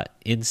Instant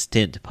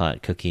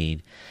Pot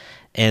cooking.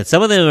 And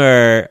some of them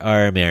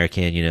are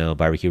American, you know,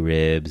 barbecue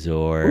ribs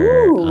or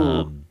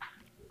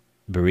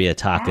birria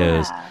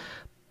tacos. Yeah.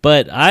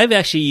 But I've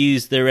actually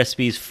used their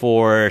recipes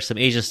for some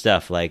Asian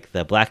stuff, like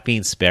the black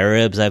bean spare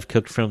ribs I've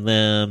cooked from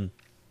them.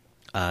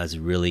 It's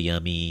really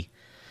yummy.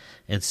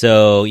 And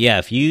so, yeah,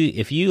 if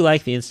you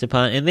like the Instant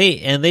Pot, and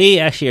they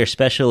actually are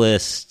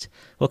specialists.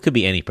 Well, it could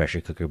be any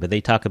pressure cooker, but they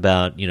talk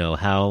about, you know,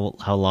 how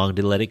long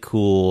to let it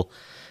cool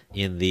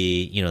in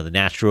the, you know, the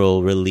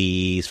natural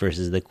release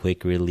versus the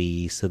quick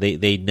release. So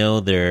they know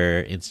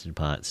their Instant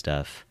Pot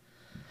stuff.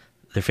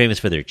 They're famous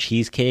for their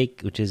cheesecake,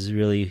 which is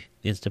really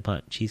Instant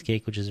Pot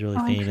cheesecake, which is really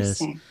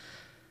famous.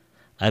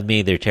 I've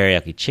made their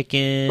teriyaki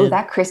chicken. Oh,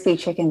 that crispy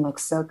chicken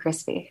looks so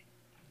crispy.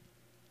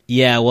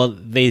 Yeah, well,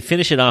 they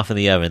finish it off in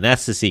the oven.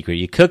 That's the secret.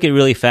 You cook it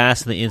really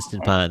fast in the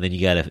Instant Pot, and then you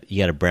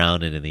gotta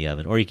brown it in the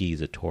oven, or you can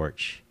use a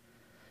torch.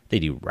 They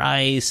do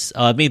rice.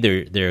 I made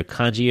their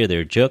congee or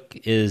their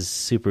juk is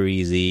super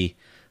easy.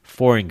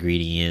 4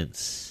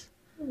 ingredients.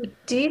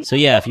 So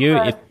yeah,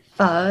 if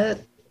pho,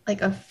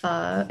 like a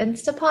pho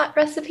Instapot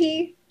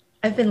recipe,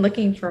 I've been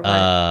looking for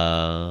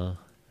one.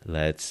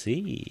 Let's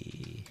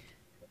see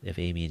if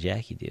Amy and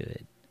Jackie do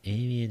it.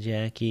 Amy and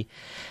Jackie.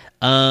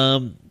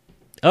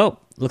 Oh,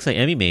 looks like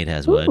Emmy Maid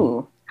has one.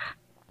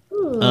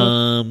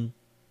 Ooh.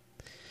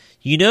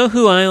 You know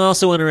who I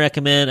also want to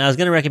recommend? I was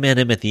going to recommend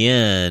him at the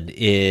end,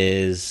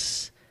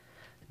 is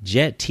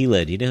Jet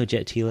Tila. Do you know who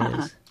Jet Tila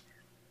is?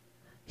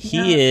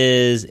 He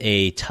is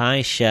a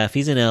Thai chef.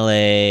 He's in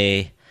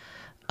LA.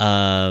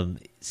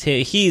 So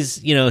he's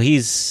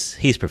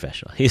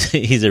professional.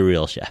 He's a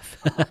real chef.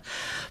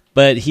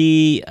 But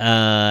he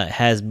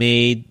has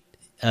made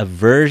a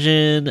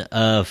version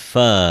of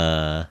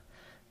pho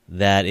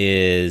that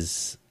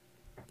is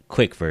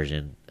quick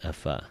version of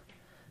pho.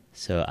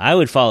 So I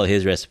would follow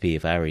his recipe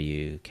if I were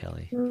you,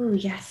 Kelly. Ooh,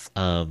 yes.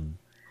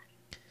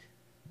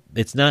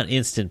 It's not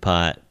Instant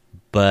Pot,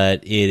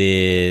 but it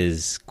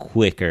is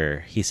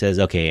quicker. He says,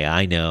 okay,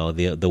 I know.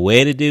 The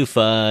way to do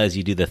pho is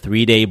you do the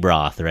 3-day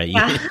broth, right?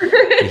 Yeah.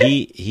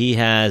 He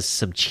has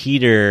some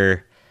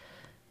cheater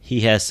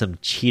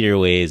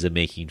ways of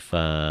making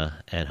pho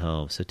at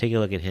home. So take a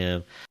look at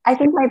him. I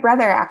think my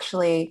brother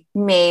actually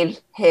made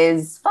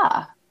his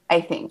pho,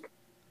 I think.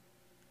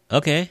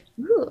 Okay.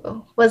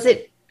 Ooh. Was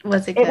it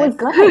good? It was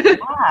good.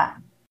 Yeah.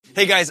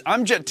 Hey guys,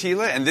 I'm Jet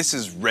Tila, and this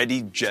is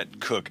Ready Jet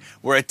Cook,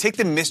 where I take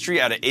the mystery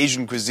out of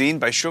Asian cuisine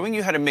by showing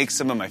you how to make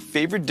some of my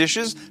favorite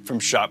dishes from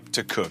shop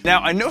to cook.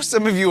 Now, I know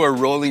some of you are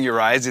rolling your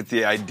eyes at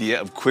the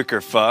idea of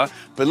quicker pho,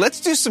 but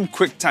let's do some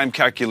quick time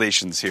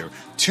calculations here.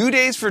 2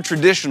 days for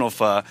traditional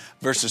pho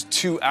versus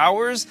 2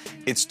 hours.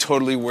 It's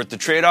totally worth the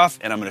trade-off,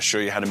 and I'm going to show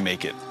you how to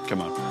make it.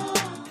 Come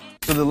on.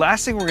 So the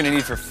last thing we're going to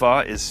need for pho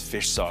is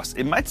fish sauce.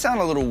 It might sound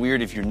a little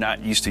weird if you're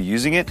not used to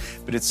using it,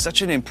 but it's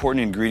such an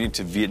important ingredient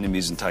to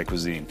Vietnamese and Thai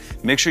cuisine.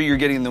 Make sure you're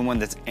getting the one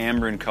that's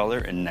amber in color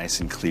and nice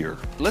and clear.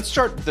 Let's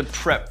start the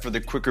prep for the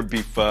quicker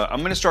beef pho. I'm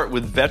going to start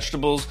with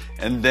vegetables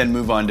and then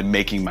move on to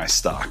making my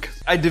stock.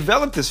 I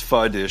developed this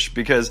pho dish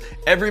because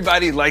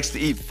everybody likes to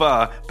eat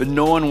pho, but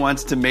no one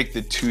wants to make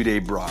the 2-day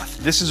broth.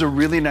 This is a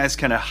really nice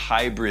kind of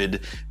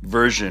hybrid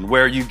version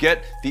where you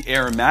get the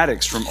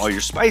aromatics from all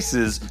your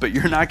spices, but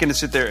you're not going to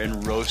sit there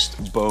and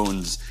roast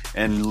bones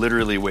and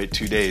literally wait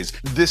 2 days.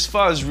 This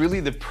pho is really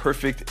the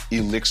perfect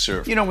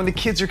elixir. You know, when the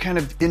kids are kind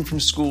of in from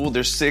school,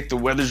 they're sick, the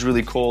weather's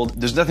really cold,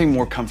 there's nothing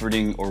more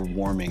comforting or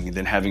warming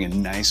than having a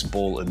nice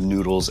bowl of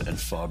noodles and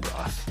pho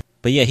broth.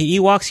 But yeah, he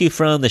walks you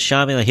from the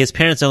shopping. Like his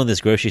parents own this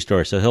grocery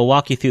store, so he'll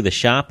walk you through the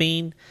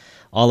shopping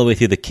all the way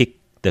through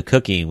the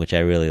cooking, which I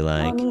really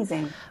like.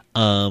 Amazing.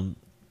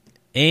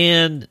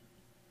 And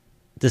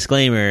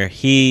disclaimer,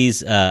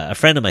 he's a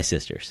friend of my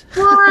sister's.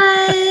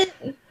 What?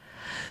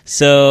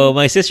 So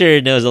my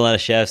sister knows a lot of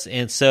chefs,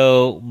 and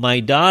so my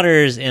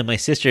daughters and my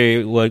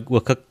sister will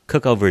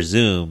cook over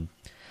Zoom.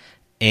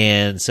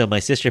 And so my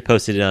sister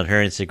posted it on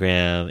her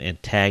Instagram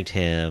and tagged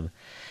him.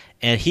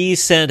 And he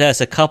sent us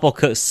a couple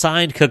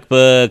signed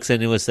cookbooks,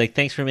 and it was like,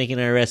 thanks for making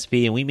our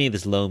recipe. And we made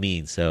this lo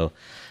mein. So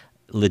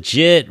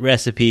legit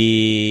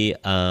recipe.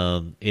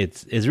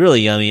 It's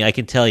really yummy. I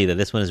can tell you that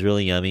this one is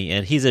really yummy.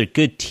 And he's a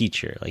good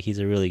teacher. Like, he's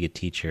a really good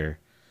teacher.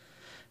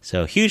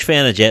 So huge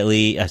fan of Jet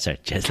Li. I'm sorry,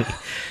 Jet Li.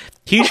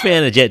 Huge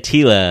fan of Jet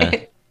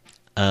Tila.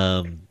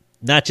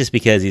 Not just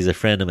because he's a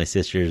friend of my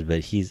sister's, but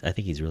I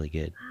think he's really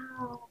good.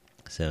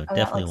 So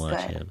definitely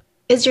watch him.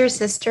 Is your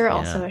sister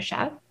also a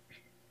chef?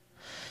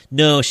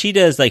 No, she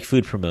does like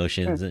food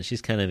promotions, and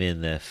she's kind of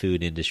in the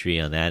food industry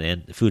on that,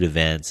 and food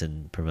events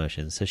and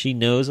promotions. So she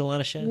knows a lot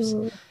of chefs.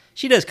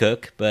 She does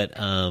cook, but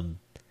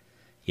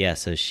yeah.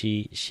 So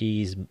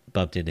she's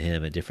bumped into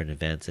him at different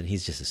events, and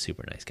he's just a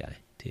super nice guy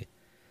too.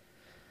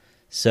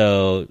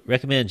 So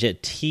recommend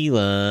Jet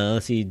Tila.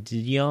 Let's see.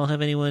 Did y'all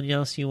have anyone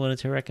else you wanted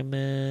to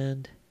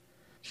recommend?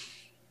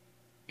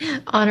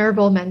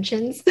 Honorable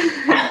mentions.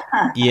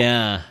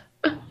 Yeah.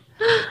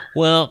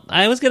 Well,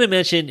 I was going to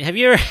mention, have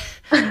you ever...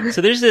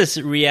 So there's this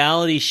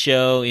reality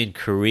show in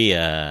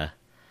Korea.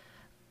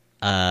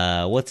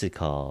 What's it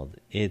called?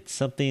 It's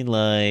something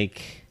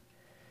like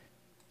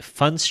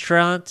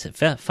Funstrant?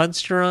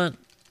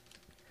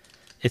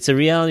 It's a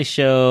reality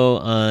show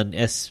on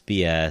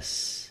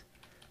SBS.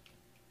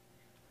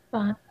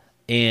 Fun.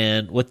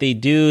 And what they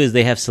do is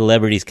they have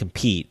celebrities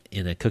compete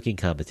in a cooking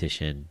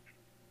competition.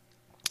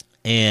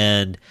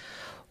 And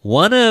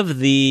one of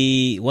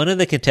the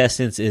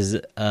contestants is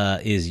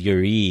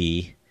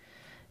Yuri,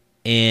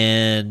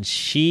 and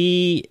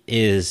she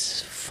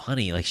is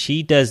funny. Like,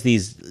 she does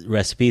these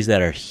recipes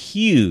that are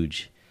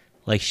huge.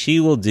 Like, she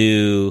will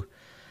do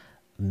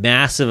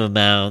massive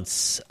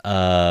amounts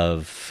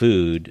of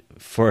food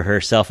for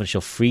herself, and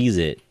she'll freeze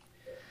it.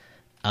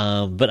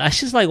 But I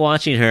just like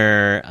watching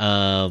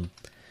her.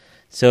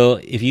 So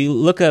if you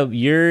look up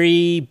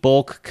Yuri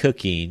Bulk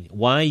Cooking,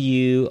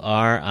 Yuri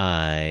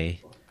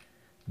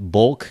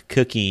Bulk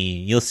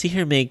Cooking, you'll see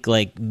her make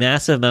like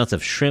massive amounts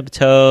of shrimp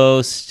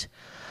toast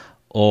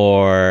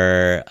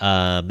or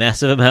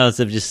massive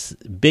amounts of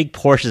just big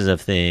portions of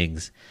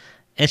things.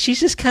 And she's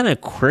just kind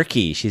of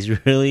quirky. She's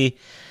really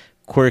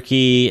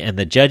quirky, and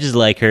the judges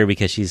like her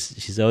because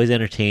she's always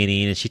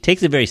entertaining, and she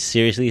takes it very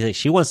seriously. Like,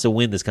 she wants to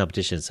win this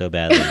competition so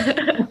badly.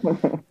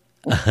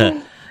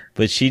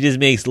 But she just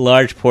makes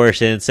large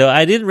portions. So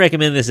I didn't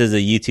recommend this as a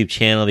YouTube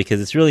channel because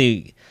it's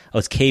really... Oh,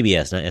 it's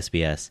KBS, not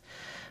SBS.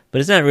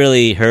 But it's not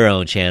really her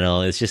own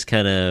channel. It's just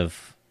kind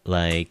of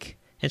like...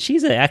 And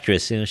she's an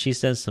actress. You know, she's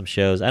done some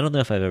shows. I don't know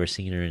if I've ever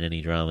seen her in any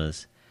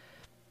dramas.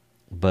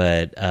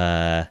 But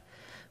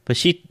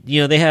she... You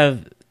know, they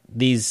have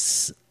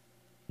these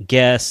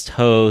guest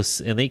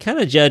hosts, and they kind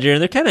of judge her, and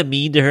they're kind of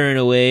mean to her in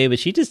a way, but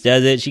she just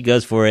does it. She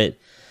goes for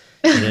it.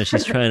 You know,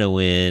 she's trying to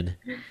win.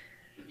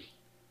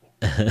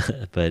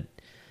 but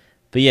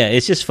yeah,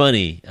 it's just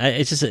funny.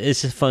 It's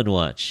just fun to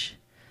watch.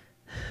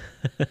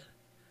 This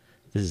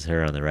is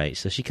her on the right,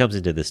 so she comes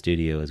into the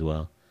studio as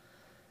well.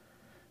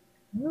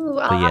 Ooh,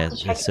 I'll have to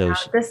check it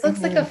out. This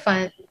looks like a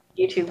fun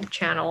YouTube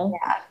channel.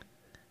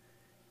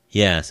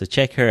 Yeah, so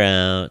check her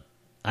out.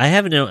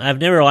 I've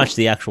never watched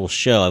the actual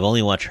show. I've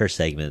only watched her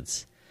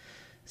segments.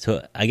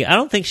 So I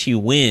don't think she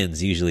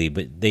wins usually,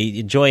 but they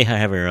enjoy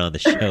having her on the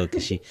show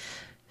because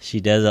she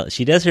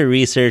does her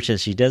research, and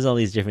she does all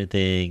these different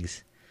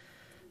things.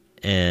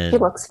 And she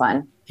looks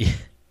fun.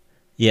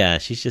 Yeah,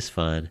 she's just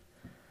fun.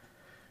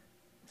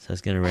 So I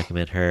was going to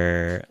recommend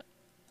her.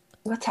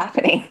 What's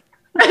happening?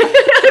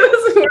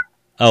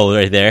 Oh,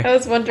 right I there.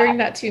 was wondering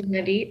that too,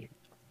 Mindy.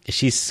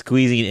 She's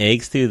squeezing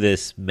eggs through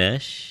this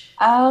mesh.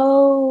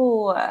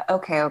 Oh,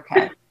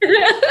 okay.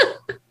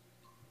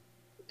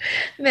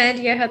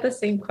 Mandy, I had the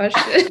same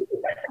question.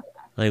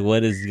 Like,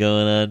 what is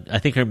going on? I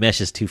think her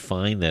mesh is too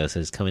fine, though, so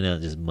it's coming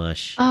out just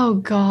mush. Oh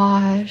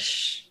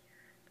gosh.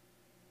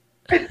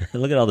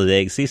 Look at all the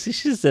eggs. See, she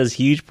just does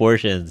huge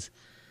portions.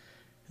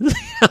 Look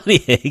how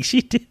many eggs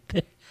she did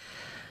there.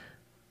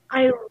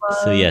 I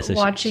love So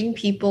watching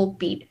people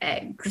beat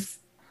eggs.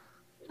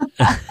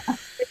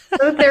 It's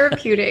so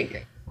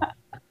therapeutic.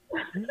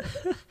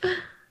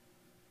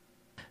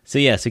 So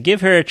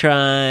give her a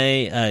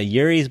try.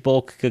 Yuri's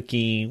Bulk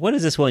Cooking. What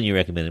is this one you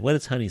recommended? What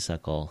is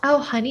Honeysuckle? Oh,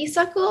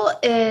 Honeysuckle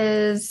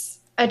is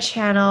a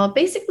channel,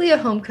 basically a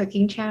home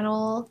cooking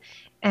channel,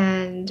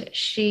 and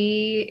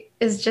she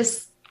is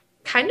just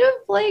kind of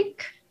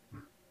like,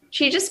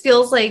 she just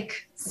feels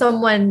like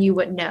someone you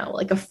would know,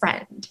 like a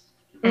friend.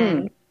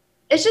 And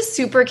it's just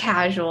super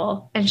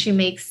casual, and she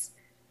makes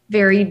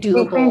very Sweet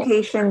doable.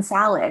 plantation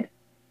salad.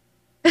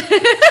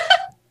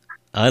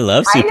 I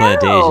love Soup I know.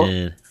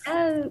 Plantation.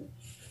 Uh,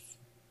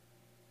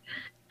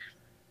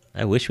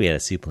 I wish we had a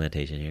Soup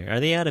Plantation here. Are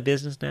they out of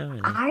business now?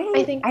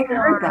 I think I they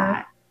heard are.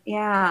 that.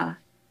 Yeah.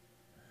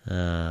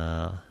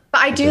 Uh,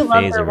 But I do The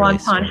love phase their are really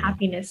wonton strong.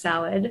 happiness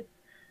salad.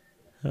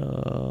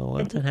 oh,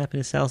 wonton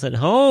happiness salad at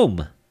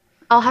home.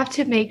 I'll have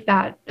to make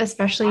that,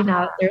 especially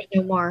now that there's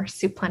no more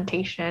Soup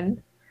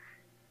Plantation.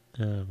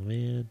 Oh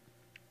man,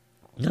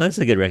 no, that's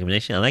a good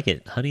recommendation. I like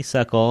it.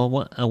 Honeysuckle,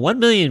 1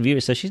 million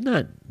viewers. So she's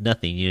not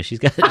nothing. You know, she's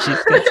got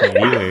some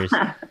viewers.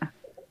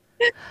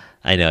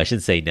 I know. I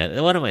shouldn't say nothing.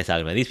 What am I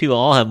talking about? These people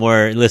all have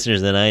more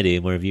listeners than I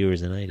do, more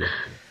viewers than I do.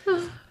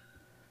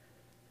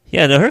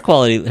 Yeah, no, her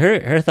quality, her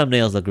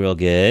thumbnails look real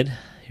good.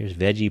 Here's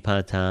veggie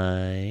pad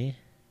thai,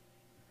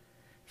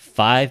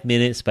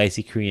 5-minute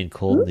spicy Korean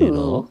cold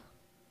noodle.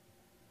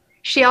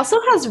 She also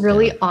has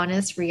really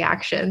honest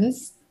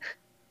reactions.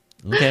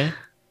 Okay.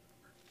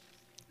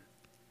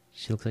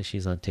 She looks like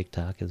she's on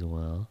TikTok as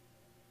well.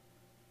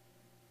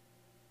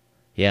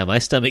 Yeah, my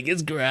stomach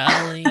is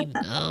growling.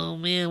 Oh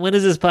man, when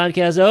is this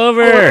podcast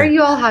over? What are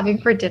you all having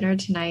for dinner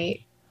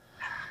tonight?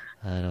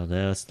 I don't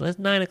know. It's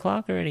 9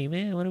 o'clock already,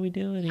 man. What are we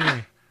doing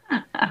here?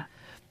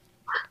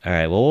 All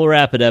right, well, we'll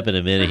wrap it up in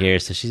a minute here.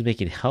 So she's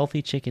making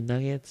healthy chicken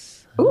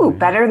nuggets. Ooh,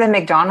 better than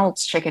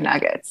McDonald's chicken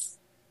nuggets.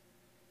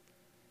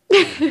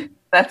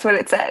 That's what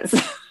it says.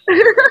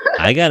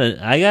 I got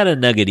a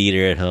nugget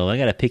eater at home. I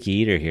got a picky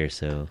eater here.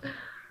 So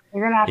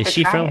You're gonna have is to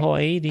she try from it.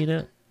 Hawaii? Do you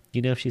know?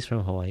 You know if she's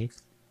from Hawaii?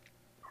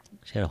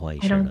 She had a Hawaii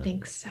I shirt don't on.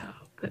 think so,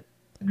 but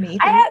maybe.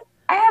 I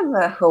have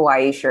a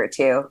Hawaii shirt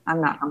too. I'm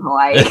not from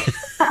Hawaii.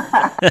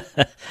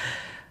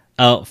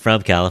 Oh,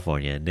 from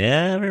California.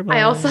 Never mind.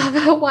 I also have a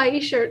Hawaii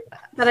shirt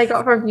that I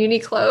got from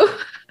Uniqlo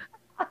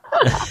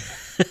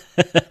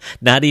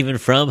Not even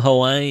from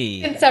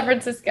Hawaii. in San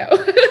Francisco.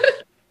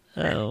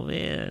 Oh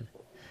man.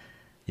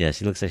 Yeah,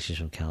 she looks like she's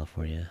from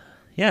California.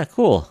 Yeah,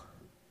 cool.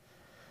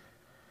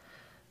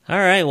 All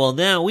right, well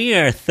now we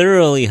are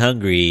thoroughly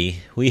hungry.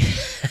 We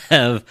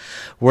have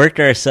worked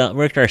our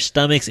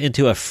stomachs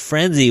into a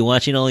frenzy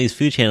watching all these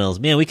food channels.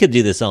 Man, we could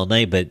do this all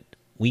night, but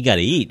we got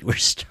to eat. We're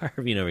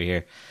starving over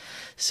here.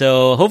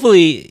 So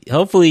hopefully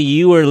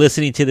you were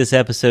listening to this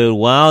episode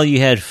while you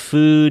had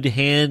food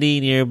handy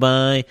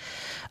nearby.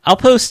 I'll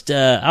post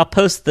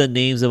the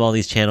names of all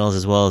these channels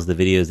as well as the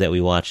videos that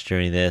we watched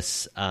during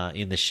this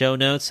in the show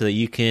notes so that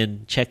you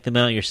can check them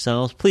out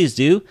yourselves. Please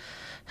do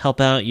help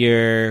out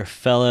your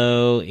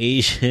fellow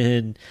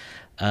Asian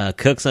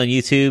cooks on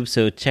YouTube.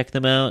 So check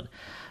them out.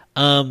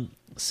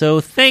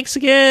 So thanks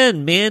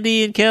again,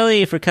 Mandy and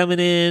Kelly, for coming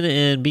in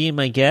and being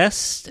my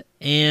guest.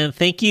 And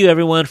thank you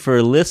everyone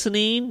for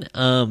listening.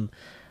 I'm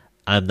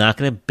not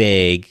going to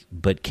beg,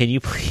 but can you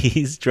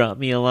please drop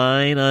me a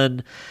line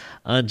on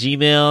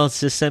Gmail?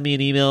 Just send me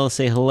an email.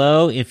 Say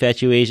hello,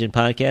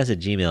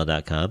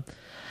 infatuasianpodcast@gmail.com.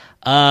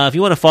 If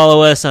you want to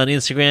follow us on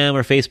Instagram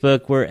or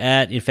Facebook, we're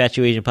at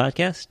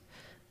infatuasianpodcast.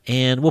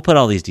 And we'll put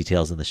all these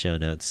details in the show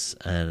notes.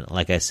 And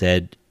like I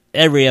said,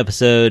 every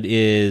episode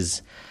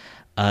is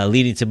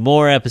leading to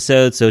more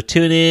episodes. So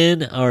tune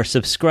in or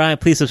subscribe.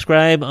 Please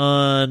subscribe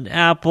on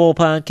Apple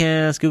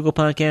Podcasts, Google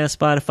Podcasts,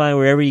 Spotify,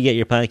 wherever you get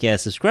your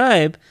podcast.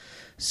 Subscribe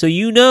so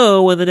you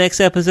know when the next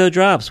episode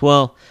drops.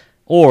 Well,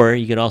 or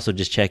you can also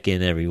just check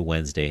in every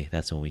Wednesday.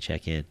 That's when we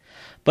check in.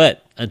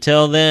 But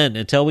until then,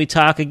 until we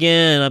talk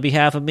again, on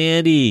behalf of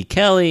Mandy,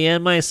 Kelly,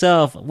 and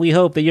myself, we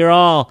hope that you're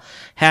all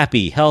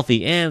happy,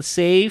 healthy, and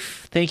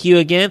safe. Thank you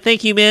again.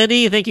 Thank you,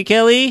 Mandy. Thank you,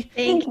 Kelly.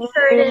 Thank you,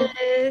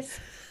 Curtis.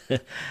 All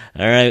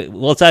right.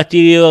 We'll talk to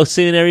you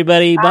soon,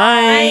 everybody.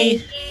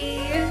 Bye.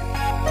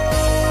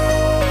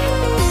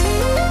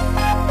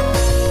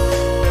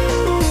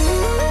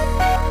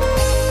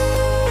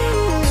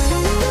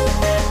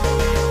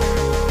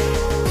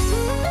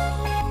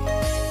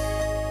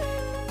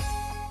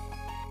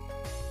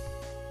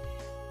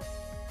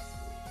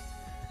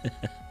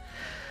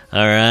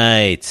 All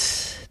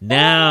right.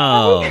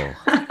 Now.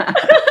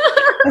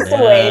 Just a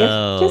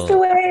wave. Just a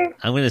wave.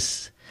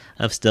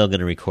 I'm still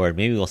gonna record.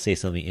 Maybe we'll say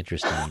something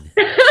interesting.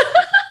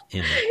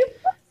 in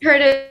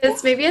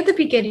Curtis, maybe at the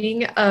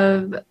beginning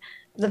of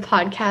the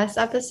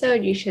podcast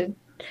episode, you should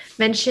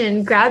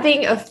mention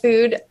grabbing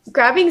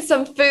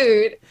some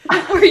food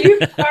before you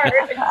start.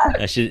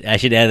 I should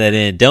add that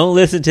in. Don't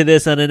listen to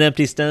this on an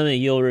empty stomach.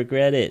 You'll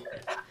regret it.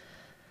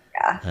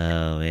 Yeah.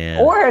 Oh man.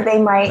 Or they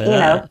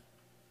might,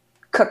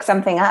 cook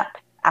something up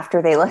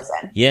after they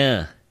listen.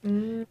 Yeah.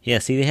 Yeah.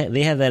 See,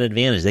 they have that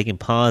advantage. They can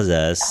pause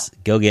us,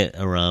 go get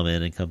a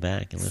ramen, and come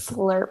back and listen.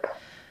 Slurp.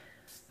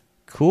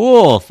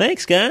 Cool.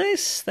 Thanks,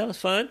 guys. That was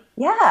fun.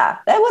 Yeah,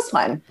 that was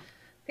fun.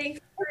 Thanks.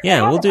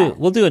 Yeah,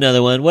 we'll do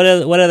another one. What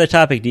other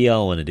topic do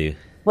y'all want to do?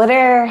 What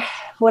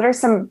are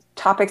some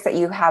topics that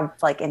you have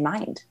like in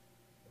mind?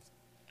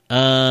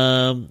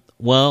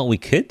 Well, we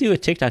could do a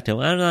TikTok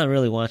demo. I'm not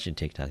really watching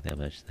TikTok that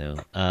much though.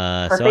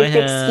 Perfect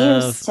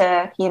excuse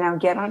to,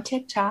 get on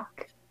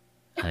TikTok.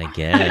 I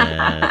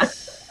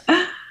guess.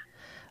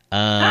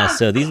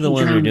 So these are the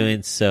ones we're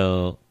doing.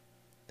 So,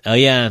 oh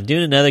yeah, I'm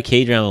doing another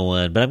K-drama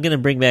one, but I'm gonna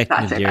bring back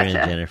Nadira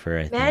and Jennifer.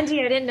 I think.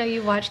 Mandy, I didn't know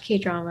you watched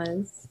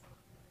K-dramas.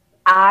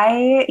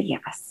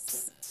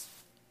 Yes.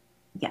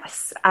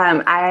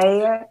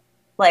 I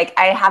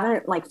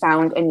haven't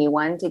found a new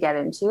one to get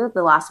into.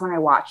 The last one I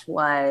watched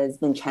was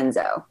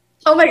Vincenzo.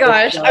 Oh my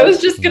gosh, I was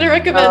just gonna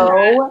recommend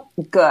so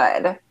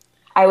good.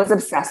 I was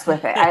obsessed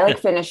with it. I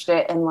finished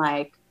it in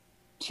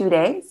 3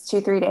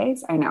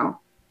 days. I know.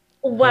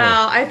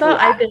 Wow, I thought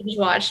I binge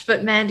watched,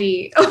 but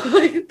Mandy, oh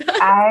my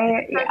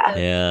god.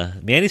 Yeah,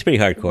 Mandy's pretty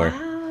hardcore.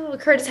 Wow,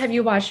 Curtis, have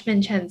you watched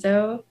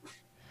Vincenzo?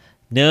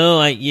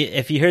 No,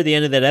 if you heard the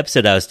end of that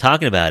episode, I was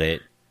talking about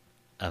it,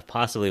 of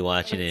possibly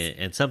watching it,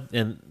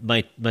 and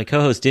my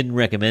co-host didn't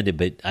recommend it,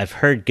 but I've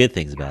heard good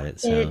things about it.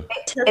 So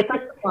it's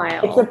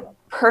a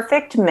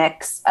perfect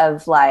mix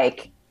of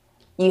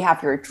you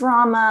have your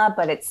drama,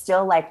 but it's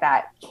still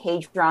that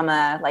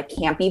K-drama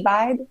campy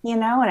vibe,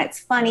 and it's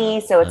funny,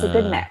 so it's a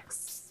good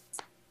mix.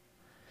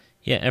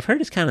 Yeah, I've heard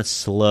it's kind of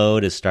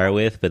slow to start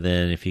with, but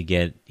then if you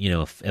get,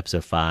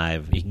 episode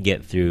 5, you can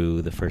get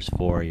through the first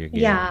 4. You're good.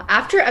 Yeah,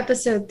 after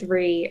episode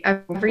 3,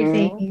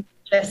 everything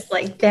just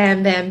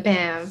bam, bam,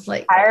 bam.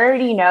 I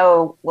already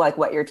know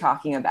what you're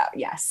talking about.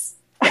 Yes.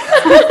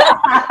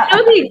 I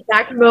know the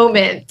exact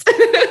moment.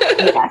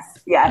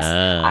 Yes.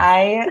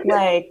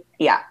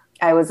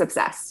 I was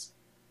obsessed.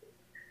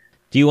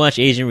 Do you watch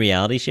Asian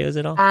reality shows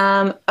at all?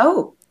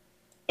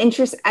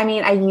 Interest. I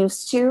mean, I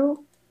used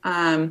to.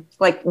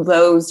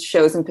 Those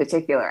shows in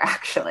particular,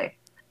 actually.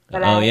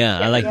 But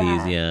I like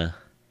these, yeah.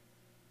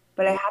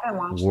 But I haven't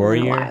watched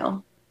Warrior them in a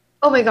while.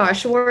 Oh my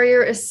gosh,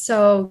 Warrior is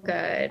so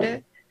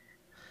good.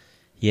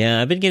 Yeah,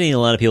 I've been getting a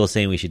lot of people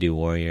saying we should do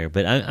Warrior,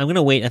 but I'm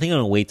gonna wait. I think I'm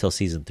gonna wait till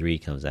season 3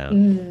 comes out.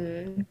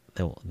 Then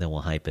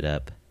we'll hype it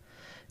up.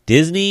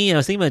 Disney. I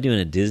was thinking about doing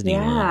a Disney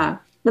one. Yeah,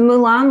 the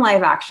Mulan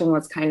live action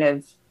was kind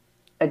of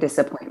a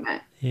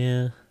disappointment.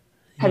 Yeah.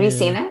 Have you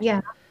seen it?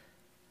 Yeah.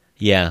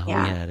 Yeah, we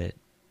had it.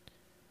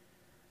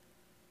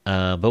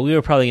 But we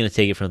were probably going to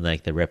take it from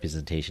the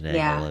representation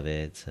angle of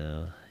it.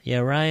 So yeah,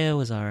 Raya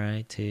was all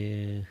right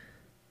too.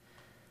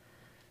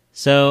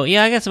 So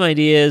yeah, I got some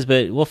ideas,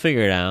 but we'll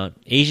figure it out.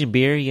 Asian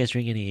beer? You guys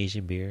drink any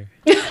Asian beer?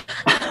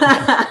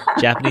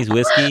 Japanese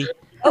whiskey?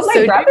 Oh,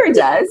 my brother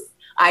does.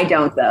 I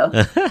don't though.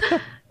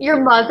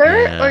 Your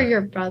mother or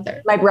your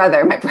brother? My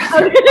brother.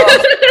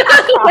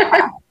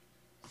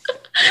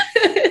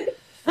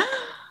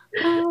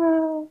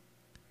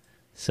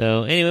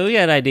 So anyway, we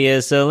got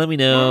ideas. So let me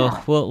know.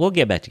 Yeah. We'll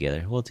get back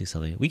together. We'll do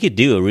something. We could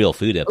do a real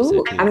food episode.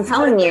 Ooh, I'm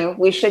telling you,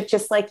 we should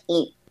just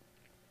eat.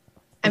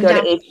 Go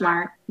to H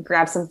Mart,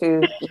 grab some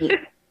food, eat,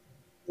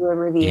 do a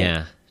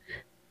review.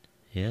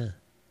 Yeah.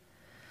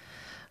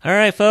 All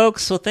right,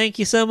 folks. Well, thank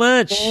you so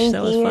much.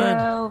 That was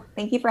fun.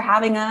 Thank you for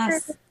having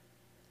us.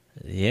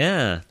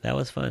 Yeah, that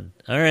was fun.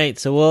 All right,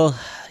 so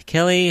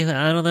Kelly,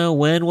 I don't know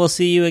when we'll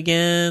see you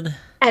again.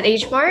 At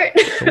H Mart.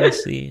 We'll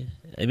see.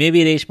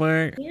 Maybe at H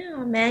Mart. Yeah,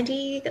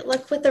 Mandy, good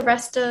luck with the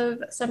rest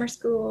of summer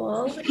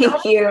school.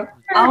 Thank you.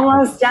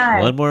 Almost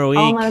done. One more week.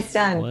 Almost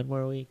done. One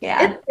more week.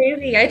 Yeah. It's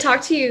crazy. I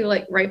talked to you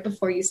right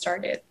before you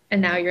started,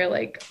 and now you're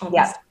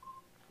almost.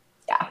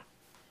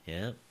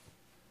 Yeah.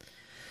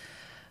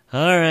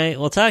 All right.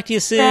 We'll talk to you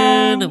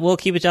soon. We'll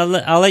keep it. I'll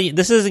let you.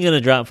 This isn't going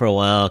to drop for a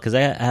while because I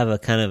have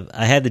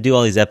I had to do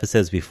all these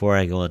episodes before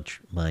I go on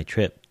my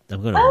trip.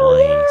 I'm going to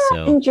Hawaii.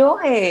 So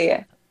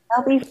enjoy.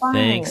 That'll be fun.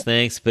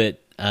 Thanks. But.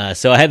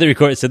 So I had to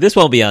record. So this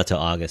won't be out till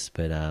August,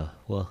 but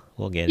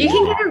we'll get it. You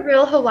can get a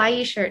real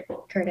Hawaii shirt,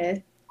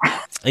 Curtis.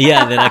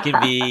 Yeah, then I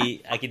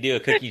can do a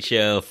cooking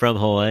show from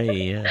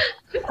Hawaii. Yeah.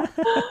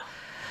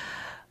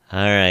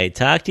 All right.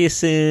 Talk to you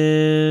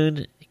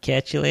soon.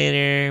 Catch you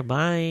later.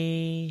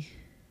 Bye.